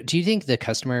 So do you think the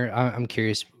customer, I'm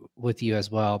curious with you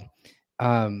as well.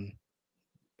 Um,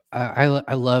 I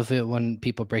love it when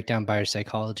people break down buyer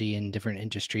psychology in different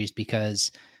industries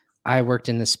because I worked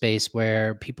in the space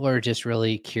where people are just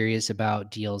really curious about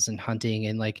deals and hunting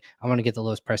and like I want to get the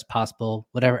lowest price possible,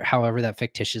 whatever, however that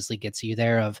fictitiously gets you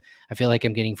there. Of I feel like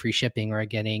I'm getting free shipping or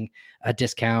getting a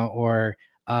discount or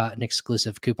an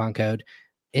exclusive coupon code.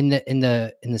 In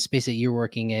the space that you're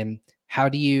working in, how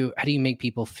do you make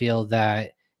people feel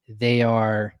that they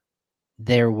are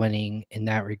they're winning in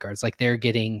that regards? Like they're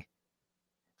getting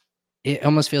it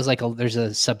almost feels like there's a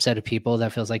subset of people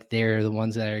that feels like they're the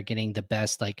ones that are getting the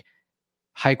best, like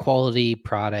high quality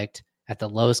product at the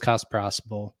lowest cost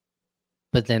possible,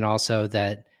 but then also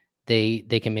that they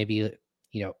can maybe,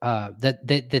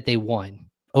 that they won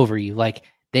over you. Like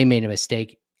they made a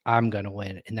mistake, I'm going to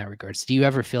win in that regards. Do you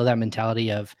ever feel that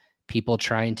mentality of people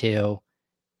trying to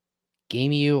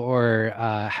game you, or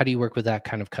how do you work with that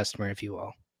kind of customer, if you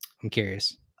will? I'm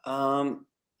curious. Um,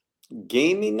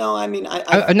 Gaming? No, I mean,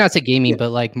 I'm not say yeah. gaming, but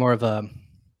like more of a,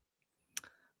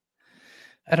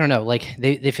 I don't know, like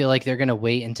they feel like they're gonna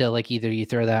wait until like either you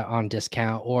throw that on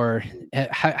discount, or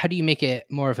how do you make it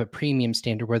more of a premium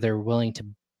standard where they're willing to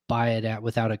buy it at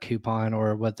without a coupon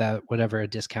or whatever a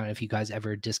discount, if you guys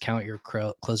ever discount your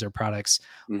closer products,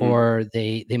 Mhm. or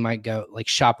they might go like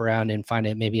shop around and find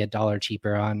it maybe $1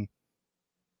 cheaper on,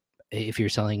 if you're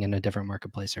selling in a different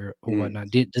marketplace or Mm. whatnot.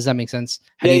 Does that make sense?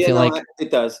 How do Yeah, you yeah, feel no, like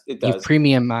it does. It you've does.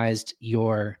 premiumized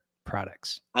your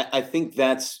products? I think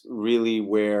that's really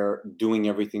where doing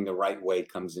everything the right way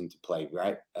comes into play,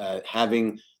 right?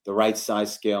 Having the right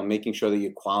size scale, making sure that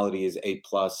your quality is A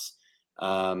plus,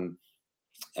 um,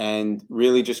 and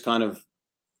really just kind of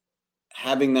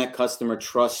having that customer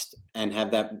trust and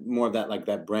have that more of that, like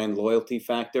that brand loyalty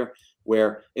factor,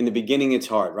 where in the beginning it's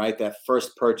hard, right? That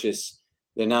first purchase,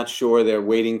 they're not sure, they're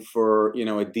waiting for,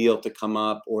 a deal to come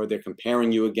up, or they're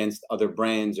comparing you against other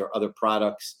brands or other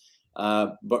products.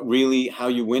 But really how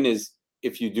you win is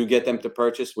if you do get them to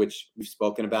purchase, which we've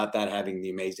spoken about, that having the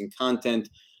amazing content,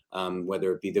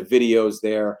 whether it be the videos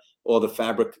there, all the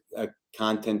fabric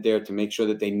content there, to make sure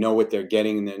that they know what they're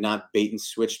getting and they're not bait and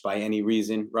switched by any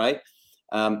reason, right?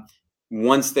 um,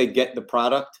 Once they get the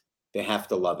product, they have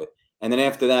to love it. And then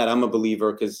after that, I'm a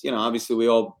believer, because obviously we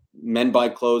all, men buy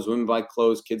clothes, women buy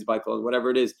clothes, kids buy clothes, whatever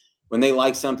it is. When they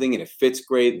like something and it fits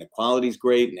great and the quality's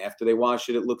great, and after they wash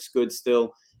it, it looks good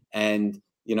still, and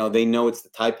they know it's the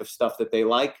type of stuff that they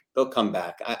like, they'll come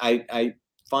back. I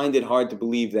find it hard to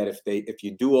believe that if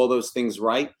you do all those things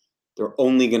right, they're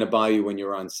only going to buy you when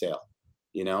you're on sale.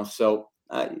 So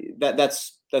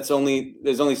that's only,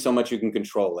 there's only so much you can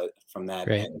control it from that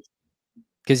Right. end.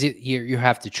 Because you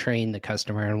have to train the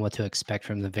customer on what to expect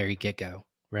from the very get-go,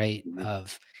 right? Mhm.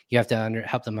 Of you have to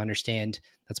help them understand.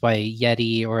 That's why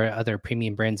Yeti or other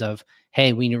premium brands of,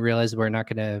 hey, we realize we're not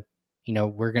gonna,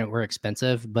 we're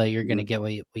expensive, but you're gonna Mhm. get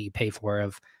what you pay for,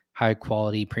 of high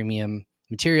quality premium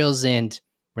materials, and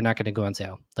we're not gonna go on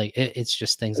sale. Like it's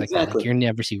just things like that. Like Exactly. you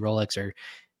never see Rolex, or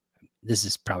this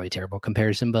is probably a terrible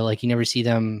comparison, but like you never see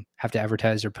them have to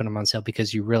advertise or put them on sale,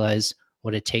 because you realize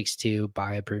what it takes to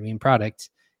buy a premium product.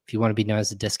 If you want to be known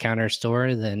as a discounter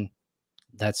store, then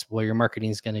that's what your marketing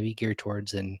is going to be geared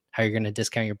towards, and how you're going to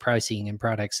discount your pricing and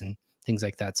products and things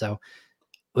like that. So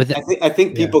with it, I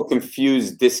think yeah, people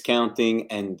confuse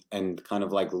discounting and kind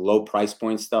of like low price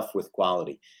point stuff with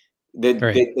quality.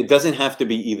 right, It doesn't have to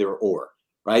be either or,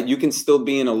 right? You can still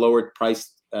be in a lower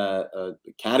price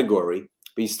category,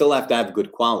 but you still have to have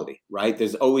good quality, right?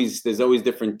 There's always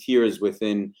different tiers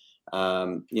within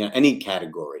any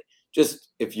category. Just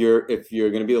if you're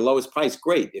going to be the lowest price,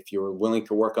 great. If you're willing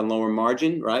to work on lower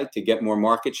margin, right, to get more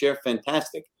market share,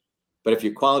 fantastic. But if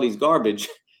your quality's garbage,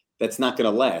 that's not going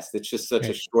to last. It's just such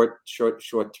a right.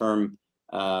 short term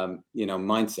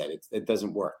mindset. It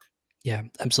doesn't work. Yeah,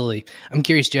 absolutely. I'm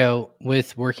curious, Joe,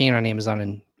 with working on Amazon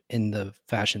and in the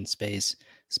fashion space,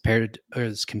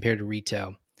 as compared to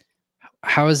retail,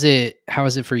 how is it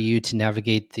for you to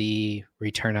navigate the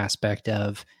return aspect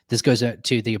of this? Goes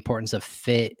to the importance of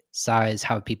fit, size,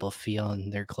 how people feel in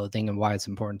their clothing, and why it's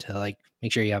important to like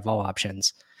make sure you have all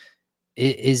options.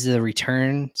 Is the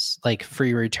returns like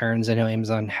free returns? I know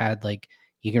Amazon had like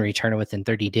you can return it within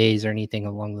 30 days or anything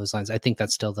along those lines. I think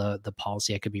that's still the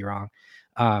policy. I could be wrong.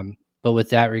 But with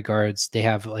that regards, they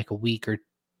have like a week or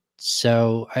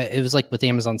so. It was like with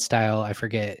Amazon Style. I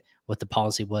forget what the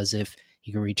policy was. If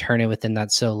you can return it within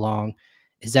that so long,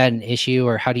 is that an issue,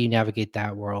 or how do you navigate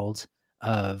that world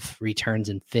of returns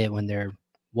and fit when they're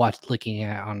looking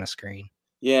at on a screen?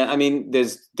 Yeah, I mean,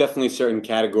 there's definitely certain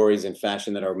categories in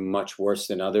fashion that are much worse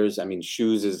than others. I mean,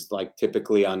 shoes is like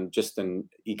typically on just in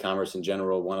e-commerce in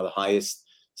general, one of the highest,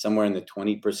 somewhere in the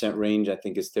 20% range, I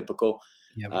think is typical.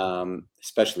 Yep.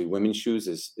 Especially women's shoes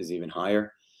is even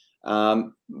higher.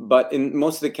 But in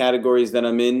most of the categories that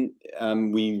I'm in,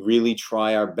 we really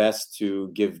try our best to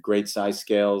give great size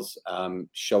scales,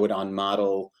 show it on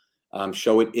model,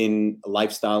 show it in a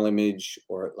lifestyle image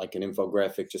or like an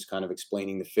infographic, just kind of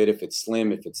explaining the fit, if it's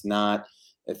slim, if it's not,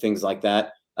 and things like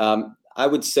that. I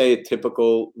would say a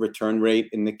typical return rate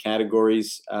in the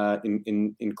categories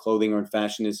in clothing or in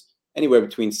fashion is anywhere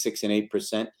between 6 and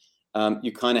 8%.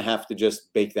 You kind of have to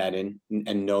just bake that in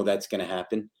and know that's going to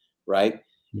happen. right?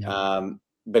 Yeah.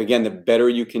 But again, the better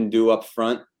you can do up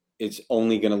front, it's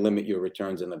only going to limit your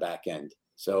returns in the back end.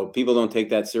 So people don't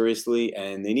take that seriously,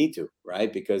 and they need to,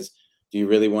 right? Because do you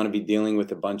really want to be dealing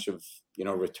with a bunch of,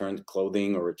 returned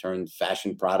clothing or returned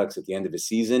fashion products at the end of the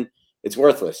season? It's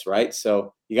worthless, right?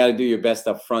 So you got to do your best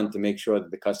up front to make sure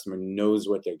that the customer knows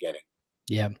what they're getting.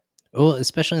 Yeah. Well,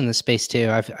 especially in the space too.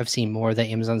 I've seen more that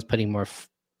Amazon's putting more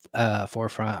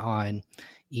forefront on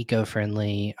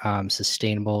eco-friendly,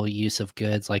 sustainable use of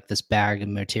goods. Like this bag of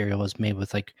material was made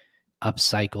with like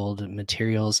upcycled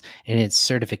materials and its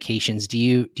certifications. Do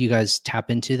you guys tap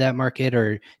into that market,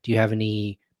 or do you have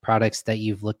any products that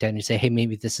you've looked at and you say, hey,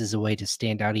 maybe this is a way to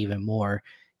stand out even more?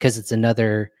 Because it's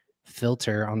another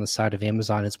filter on the side of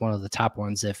Amazon. It's one of the top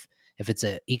ones. If it's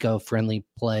a eco-friendly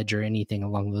pledge or anything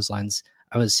along those lines,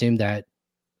 I would assume that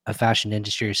a fashion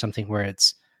industry or something where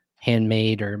it's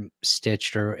handmade or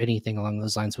stitched or anything along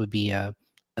those lines would be a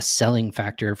selling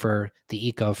factor for the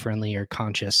eco-friendly or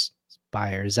conscious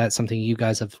buyer. Is that something you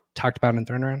guys have talked about and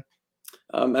thrown around?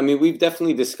 I mean, we've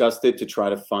definitely discussed it to try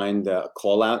to find a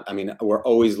call out. I mean, we're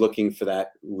always looking for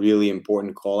that really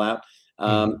important call out.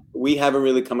 We haven't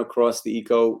really come across the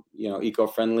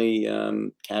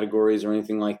eco-friendly categories or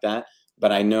anything like that.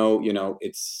 But I know,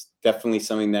 it's definitely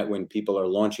something that when people are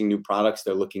launching new products,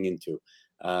 they're looking into.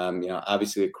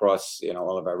 Obviously across,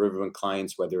 all of our Riverbend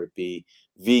clients, whether it be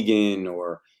vegan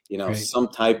or, Right. some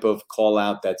type of call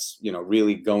out that's,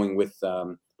 really going with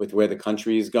where the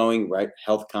country is going, right?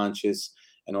 Health conscious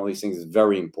and all these things is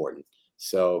very important.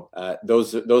 So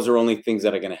those are only things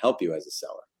that are going to help you as a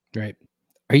seller. Right.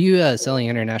 Are you selling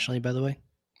internationally, by the way?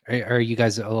 Are you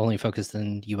guys only focused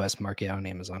in U.S. market on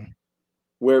Amazon?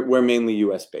 We're mainly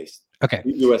U.S. based. Okay.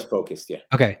 U.S. focused, yeah.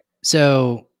 Okay.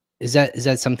 So is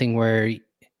that something where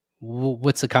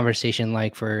what's the conversation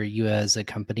like for you as a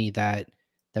company that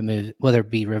moves, whether it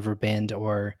be Riverbend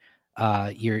or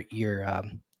your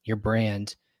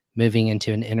brand moving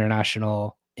into an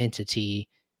international entity?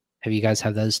 Have you guys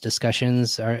had those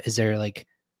discussions, or is there like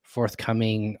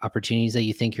forthcoming opportunities that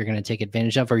you think you're going to take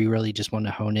advantage of, or you really just want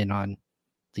to hone in on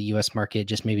the U.S. market,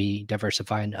 just maybe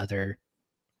diversify in other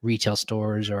retail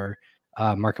stores or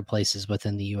marketplaces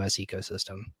within the U.S.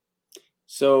 ecosystem?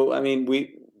 So, I mean,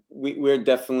 we're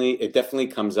definitely, it definitely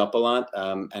comes up a lot.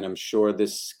 And I'm sure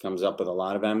this comes up with a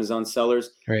lot of Amazon sellers.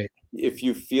 Right. If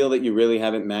you feel that you really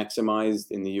haven't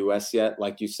maximized in the US yet,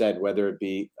 like you said, whether it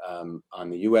be on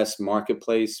the US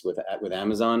marketplace with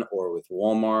Amazon or with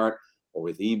Walmart or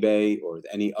with eBay or with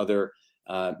any other,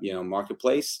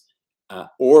 marketplace,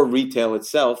 or retail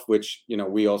itself, which,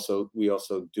 we also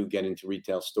do get into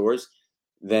retail stores,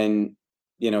 then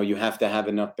you have to have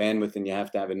enough bandwidth and you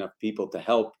have to have enough people to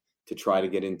help to try to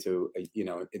get into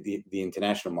the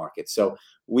international market. So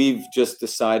we've just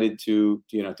decided to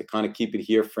kind of keep it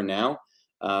here for now.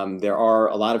 There are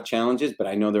a lot of challenges, but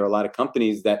I know there are a lot of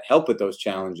companies that help with those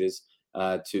challenges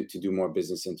to do more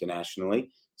business internationally.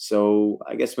 So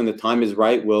I guess when the time is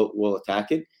right, we'll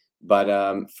attack it.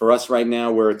 But for us right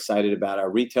now, we're excited about our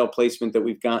retail placement that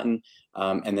we've gotten,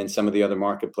 and then some of the other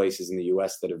marketplaces in the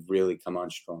U.S. that have really come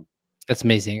on strong. That's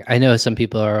amazing. I know some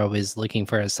people are always looking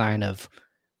for a sign of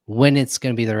when it's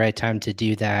going to be the right time to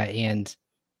do that. And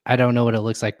I don't know what it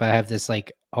looks like, but I have this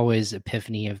like always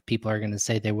epiphany of people are going to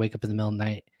say they wake up in the middle of the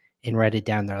night and write it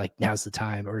down. They're like, now's the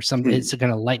time, or it's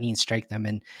going to lightning strike them.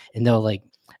 And they'll like,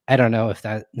 I don't know if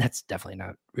that's definitely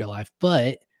not real life,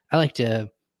 but I like to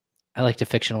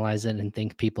fictionalize it and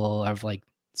think people are like,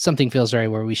 something feels right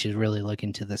where we should really look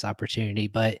into this opportunity.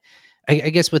 But I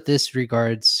guess with this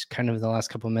regards, kind of the last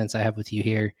couple of minutes I have with you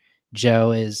here,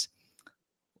 Joe, is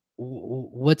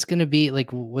what's going to be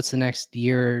like, what's the next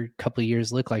year, couple of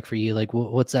years look like for you? Like,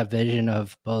 what's that vision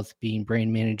of both being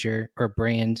brand manager or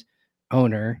brand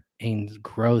owner and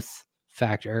growth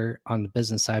factor on the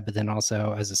business side, but then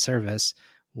also as a service?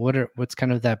 What's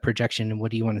kind of that projection, and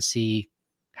what do you want to see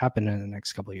happen in the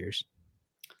next couple of years?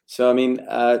 So, I mean,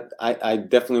 I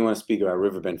definitely want to speak about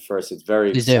Riverbend first. It's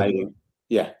very Please do. exciting.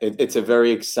 Yeah, it's a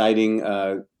very exciting,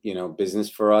 business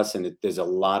for us, and there's a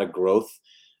lot of growth.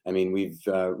 I mean, we've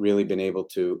really been able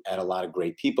to add a lot of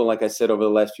great people, like I said, over the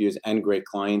last few years, and great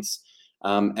clients.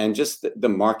 And just the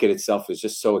market itself is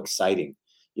just so exciting.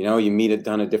 You meet a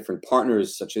ton of different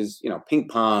partners, such as Ping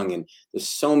Pong, and there's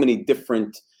so many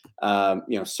different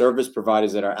service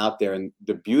providers that are out there. And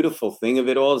the beautiful thing of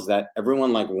it all is that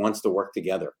everyone like wants to work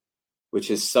together,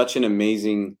 which is such an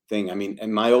amazing thing. I mean,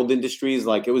 in my old industries,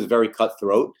 like it was very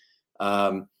cutthroat.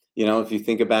 If you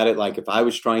think about it, like if I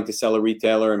was trying to sell a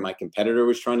retailer and my competitor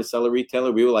was trying to sell a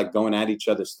retailer, we were like going at each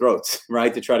other's throats,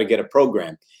 right, to try to get a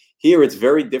program. Here, it's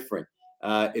very different.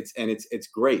 It's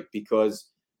great because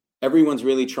everyone's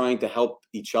really trying to help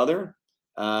each other.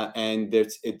 And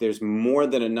there's more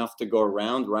than enough to go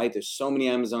around, right? There's so many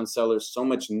Amazon sellers, so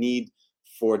much need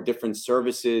for different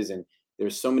services, and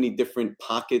there's so many different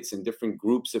pockets and different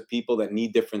groups of people that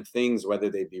need different things, whether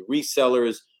they be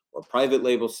resellers or private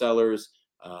label sellers,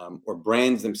 or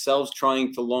brands themselves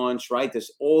trying to launch, right?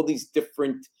 There's all these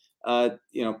different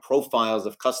profiles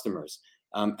of customers,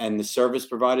 and the service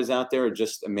providers out there are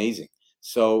just amazing.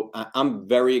 So I'm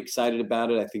very excited about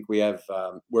it. I think we have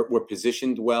we're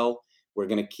positioned well. We're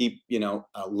going to keep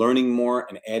learning more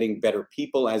and adding better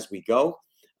people as we go.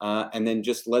 And then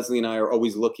just Leslie and I are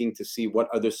always looking to see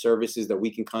what other services that we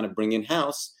can kind of bring in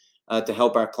house to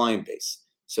help our client base.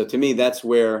 So to me, that's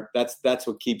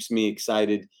what keeps me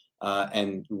excited,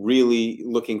 and really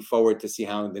looking forward to see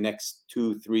how the next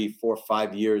 2, 3, 4,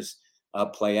 5 years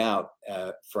play out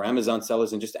for Amazon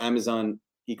sellers and just Amazon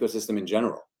ecosystem in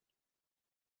general.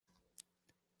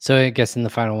 So I guess in the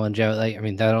final one, Joe,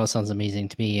 that all sounds amazing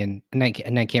to me, and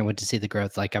I can't wait to see the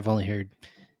growth. Like, I've only heard,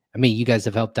 you guys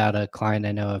have helped out a client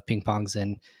I know of, Ping Pong's,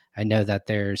 and I know that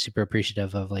they're super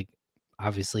appreciative of, like,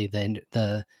 obviously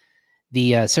the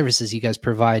services you guys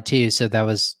provide too. So that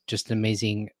was just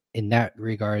amazing in that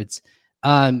regards.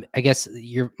 I guess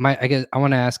I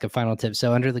want to ask a final tip.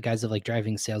 So under the guise of like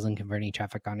driving sales and converting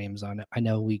traffic on Amazon, I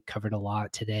know we covered a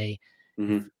lot today.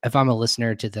 Mm-hmm. If I'm a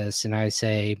listener to this and I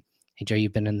say, hey, Joe,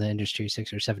 you've been in the industry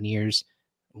 6 or 7 years,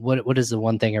 what is the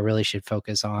one thing I really should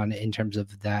focus on in terms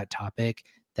of that topic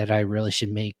that I really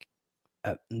should make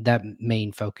that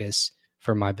main focus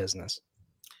for my business?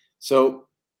 So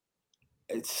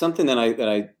it's something that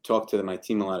I talk to my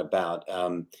team a lot about.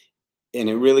 And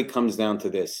it really comes down to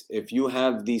this. If you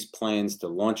have these plans to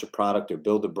launch a product or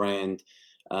build a brand,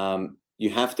 you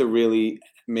have to really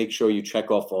make sure you check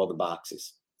off all the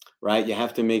boxes, right? You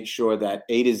have to make sure that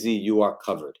A to Z you are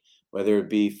covered, whether it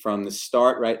be from the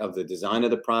start, right, of the design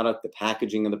of the product, the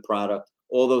packaging of the product.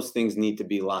 All those things need to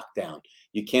be locked down.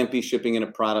 You can't be shipping in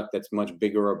a product that's much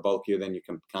bigger or bulkier than your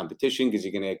competition, because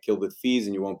you're going to get killed with fees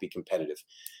and you won't be competitive.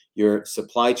 Your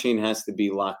supply chain has to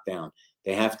be locked down.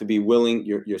 They have to be willing,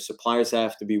 your suppliers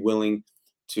have to be willing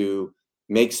to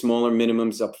make smaller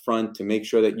minimums up front to make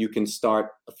sure that you can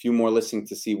start a few more listings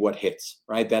to see what hits,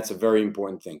 right? That's a very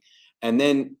important thing. And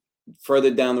then further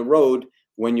down the road,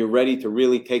 when you're ready to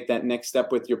really take that next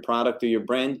step with your product or your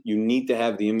brand, you need to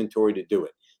have the inventory to do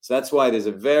it. So that's why there's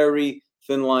a very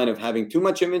thin line of having too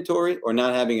much inventory or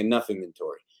not having enough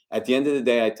inventory. At the end of the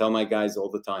day, I tell my guys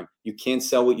all the time, you can't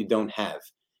sell what you don't have.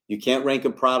 You can't rank a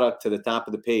product to the top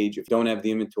of the page if you don't have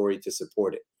the inventory to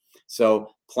support it. So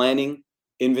planning,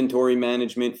 inventory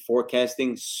management,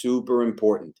 forecasting, super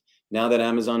important. Now that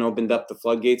Amazon opened up the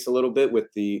floodgates a little bit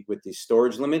with the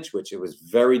storage limits, which it was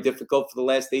very difficult for the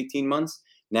last 18 months,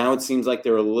 now it seems like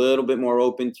they're a little bit more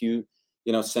open to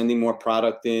sending more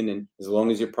product in. And as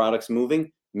long as your product's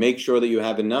moving, make sure that you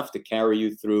have enough to carry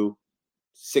you through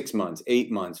 6 months,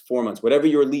 8 months, 4 months, whatever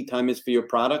your lead time is for your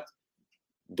product.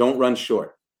 Don't run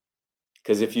short.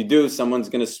 Because if you do, someone's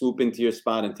going to swoop into your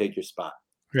spot and take your spot.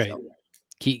 Right. So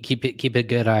keep a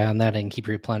good eye on that and keep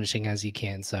replenishing as you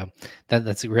can. So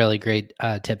that's really great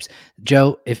tips.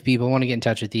 Joe, if people want to get in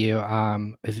touch with you,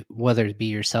 whether it be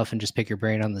yourself and just pick your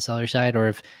brain on the seller side, or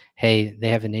if, hey, they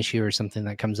have an issue or something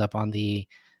that comes up on the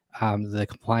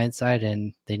compliance side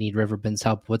and they need Riverbend's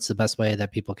help, what's the best way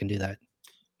that people can do that?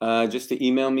 Just to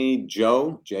email me,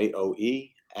 Joe, Joe,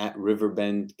 at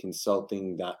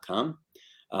riverbendconsulting.com.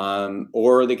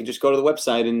 Or they can just go to the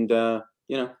website and,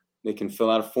 they can fill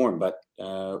out a form. But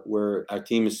our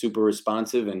team is super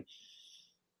responsive, and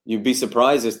you'd be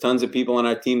surprised. There's tons of people on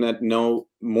our team that know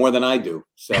more than I do.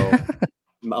 So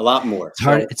a lot more.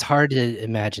 It's hard to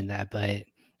imagine that, but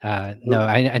no,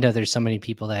 I know there's so many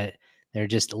people that they're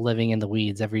just living in the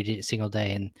weeds every single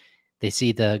day, and they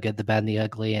see the good, the bad, and the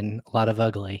ugly, and a lot of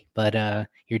ugly. But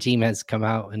your team has come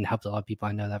out and helped a lot of people.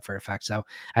 I know that for a fact. So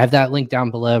I have that link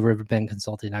down below,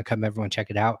 riverbendconsulting.com. Everyone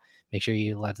check it out. Make sure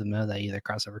you let them know that either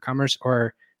Crossover Commerce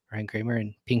or Ryan Kramer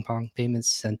and Ping Pong Payments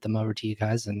sent them over to you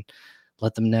guys, and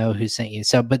let them know who sent you.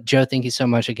 So, but Joe, thank you so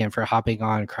much again for hopping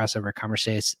on Crossover Commerce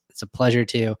Day. It's a pleasure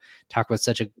to talk with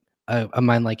such a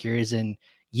mind like yours. And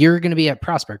you're going to be at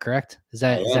Prosper, correct? Is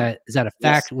that a fact?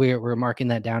 Yes. We're marking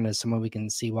that down as someone we can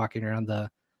see walking around the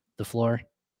floor.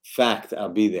 Fact, I'll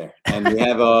be there. And we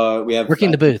have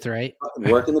working the booth, right?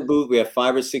 Working the booth. We have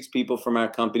 5 or 6 people from our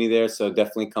company there, so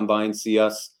definitely come by and see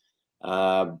us.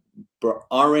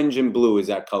 Orange and blue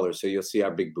is our color, so you'll see our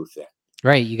big booth there.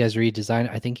 Right, you guys redesigned.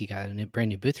 I think you got a brand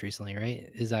new booth recently, right?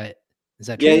 Is that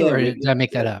true, or did I make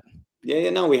that up?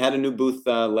 Yeah, no, we had a new booth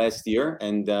last year,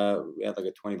 and we had like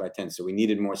a 20 by 10. So we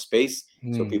needed more space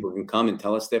so people can come and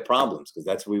tell us their problems, because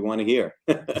that's what we want to hear.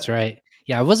 That's right.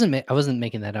 Yeah, I wasn't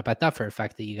making that up. I thought for a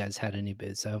fact that you guys had a new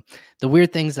booth. So the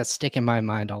weird things that stick in my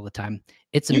mind all the time.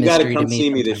 It's a You got to mystery come to me see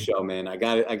me this sometimes. show, man. I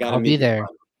got to I'll meet be you. there.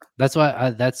 That's why.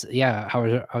 That's yeah.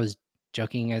 I was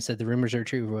joking. I said the rumors are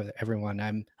true with everyone.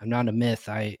 I'm not a myth.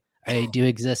 I do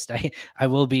exist. I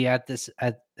will be at this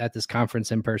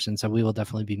conference in person. So we will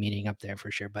definitely be meeting up there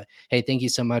for sure. But hey, thank you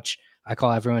so much. I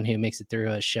call everyone who makes it through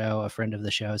a show a friend of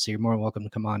the show. So you're more than welcome to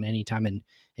come on anytime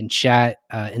and chat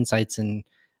insights and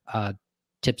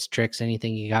tips, tricks,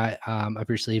 anything you got up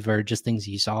your sleeve or just things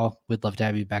you saw. We'd love to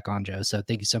have you back on, Joe. So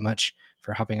thank you so much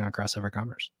for hopping on Crossover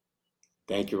Commerce.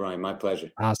 Thank you, Ryan. My pleasure.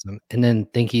 Awesome. And then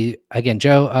thank you again,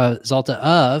 Joe Zalta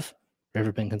of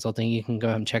Riverbend Consulting. You can go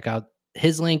and check out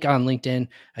his link on LinkedIn.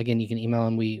 Again, you can email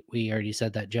him. We already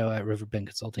said that, Joe at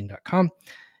riverbendconsulting.com.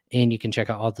 And you can check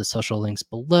out all the social links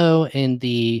below in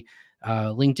the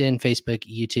LinkedIn, Facebook,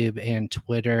 YouTube, and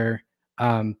Twitter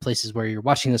places where you're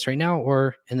watching this right now,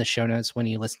 or in the show notes when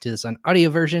you listen to this on audio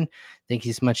version. Thank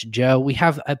you so much, Joe. We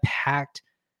have a packed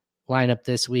lineup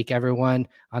this week, everyone.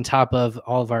 On top of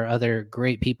all of our other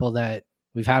great people that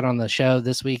we've had on the show,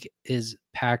 this week is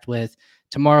packed with.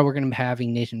 Tomorrow, we're going to be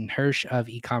having Nathan Hirsch of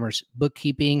e-commerce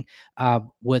bookkeeping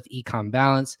with Ecom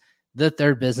Balance, the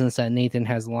third business that Nathan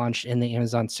has launched in the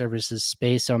Amazon services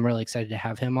space. So I'm really excited to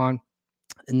have him on.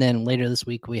 And then later this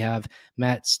week, we have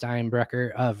Matt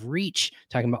Steinbrecher of Reach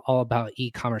talking about all about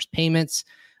e-commerce payments.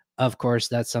 Of course,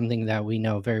 that's something that we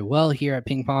know very well here at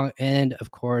Ping Pong. And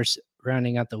of course,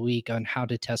 rounding out the week on how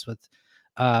to test with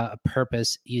a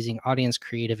purpose using audience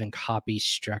creative and copy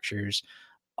structures,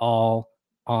 all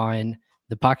on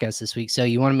the podcast this week. So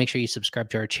you want to make sure you subscribe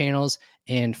to our channels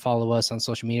and follow us on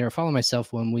social media, or follow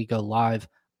myself when we go live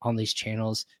on these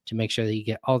channels to make sure that you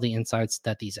get all the insights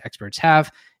that these experts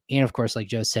have. And of course, like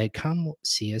Joe said, come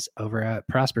see us over at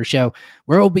Prosper Show,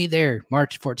 where we'll be there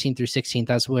March 14th through 16th.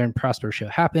 That's when Prosper Show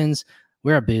happens.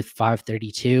 We're at booth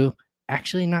 532.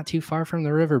 Actually, not too far from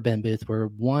the Riverbend booth. We're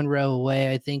one row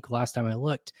away, I think, last time I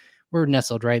looked. We're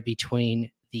nestled right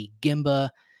between the Gimba,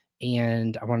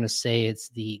 and I want to say it's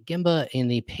the Gimba and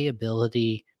the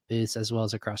Payability booths, as well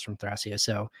as across from Thrasio.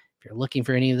 So if you're looking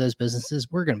for any of those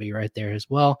businesses, we're going to be right there as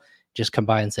well. Just come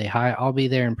by and say hi. I'll be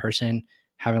there in person,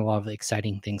 having a lot of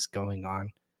exciting things going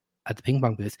on at the Ping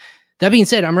Pong booth. That being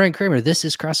said, I'm Ryan Kramer. This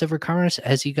is Crossover Commerce.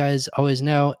 As you guys always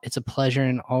know, it's a pleasure,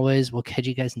 and always we'll catch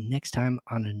you guys next time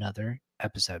on another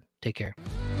episode. Take care.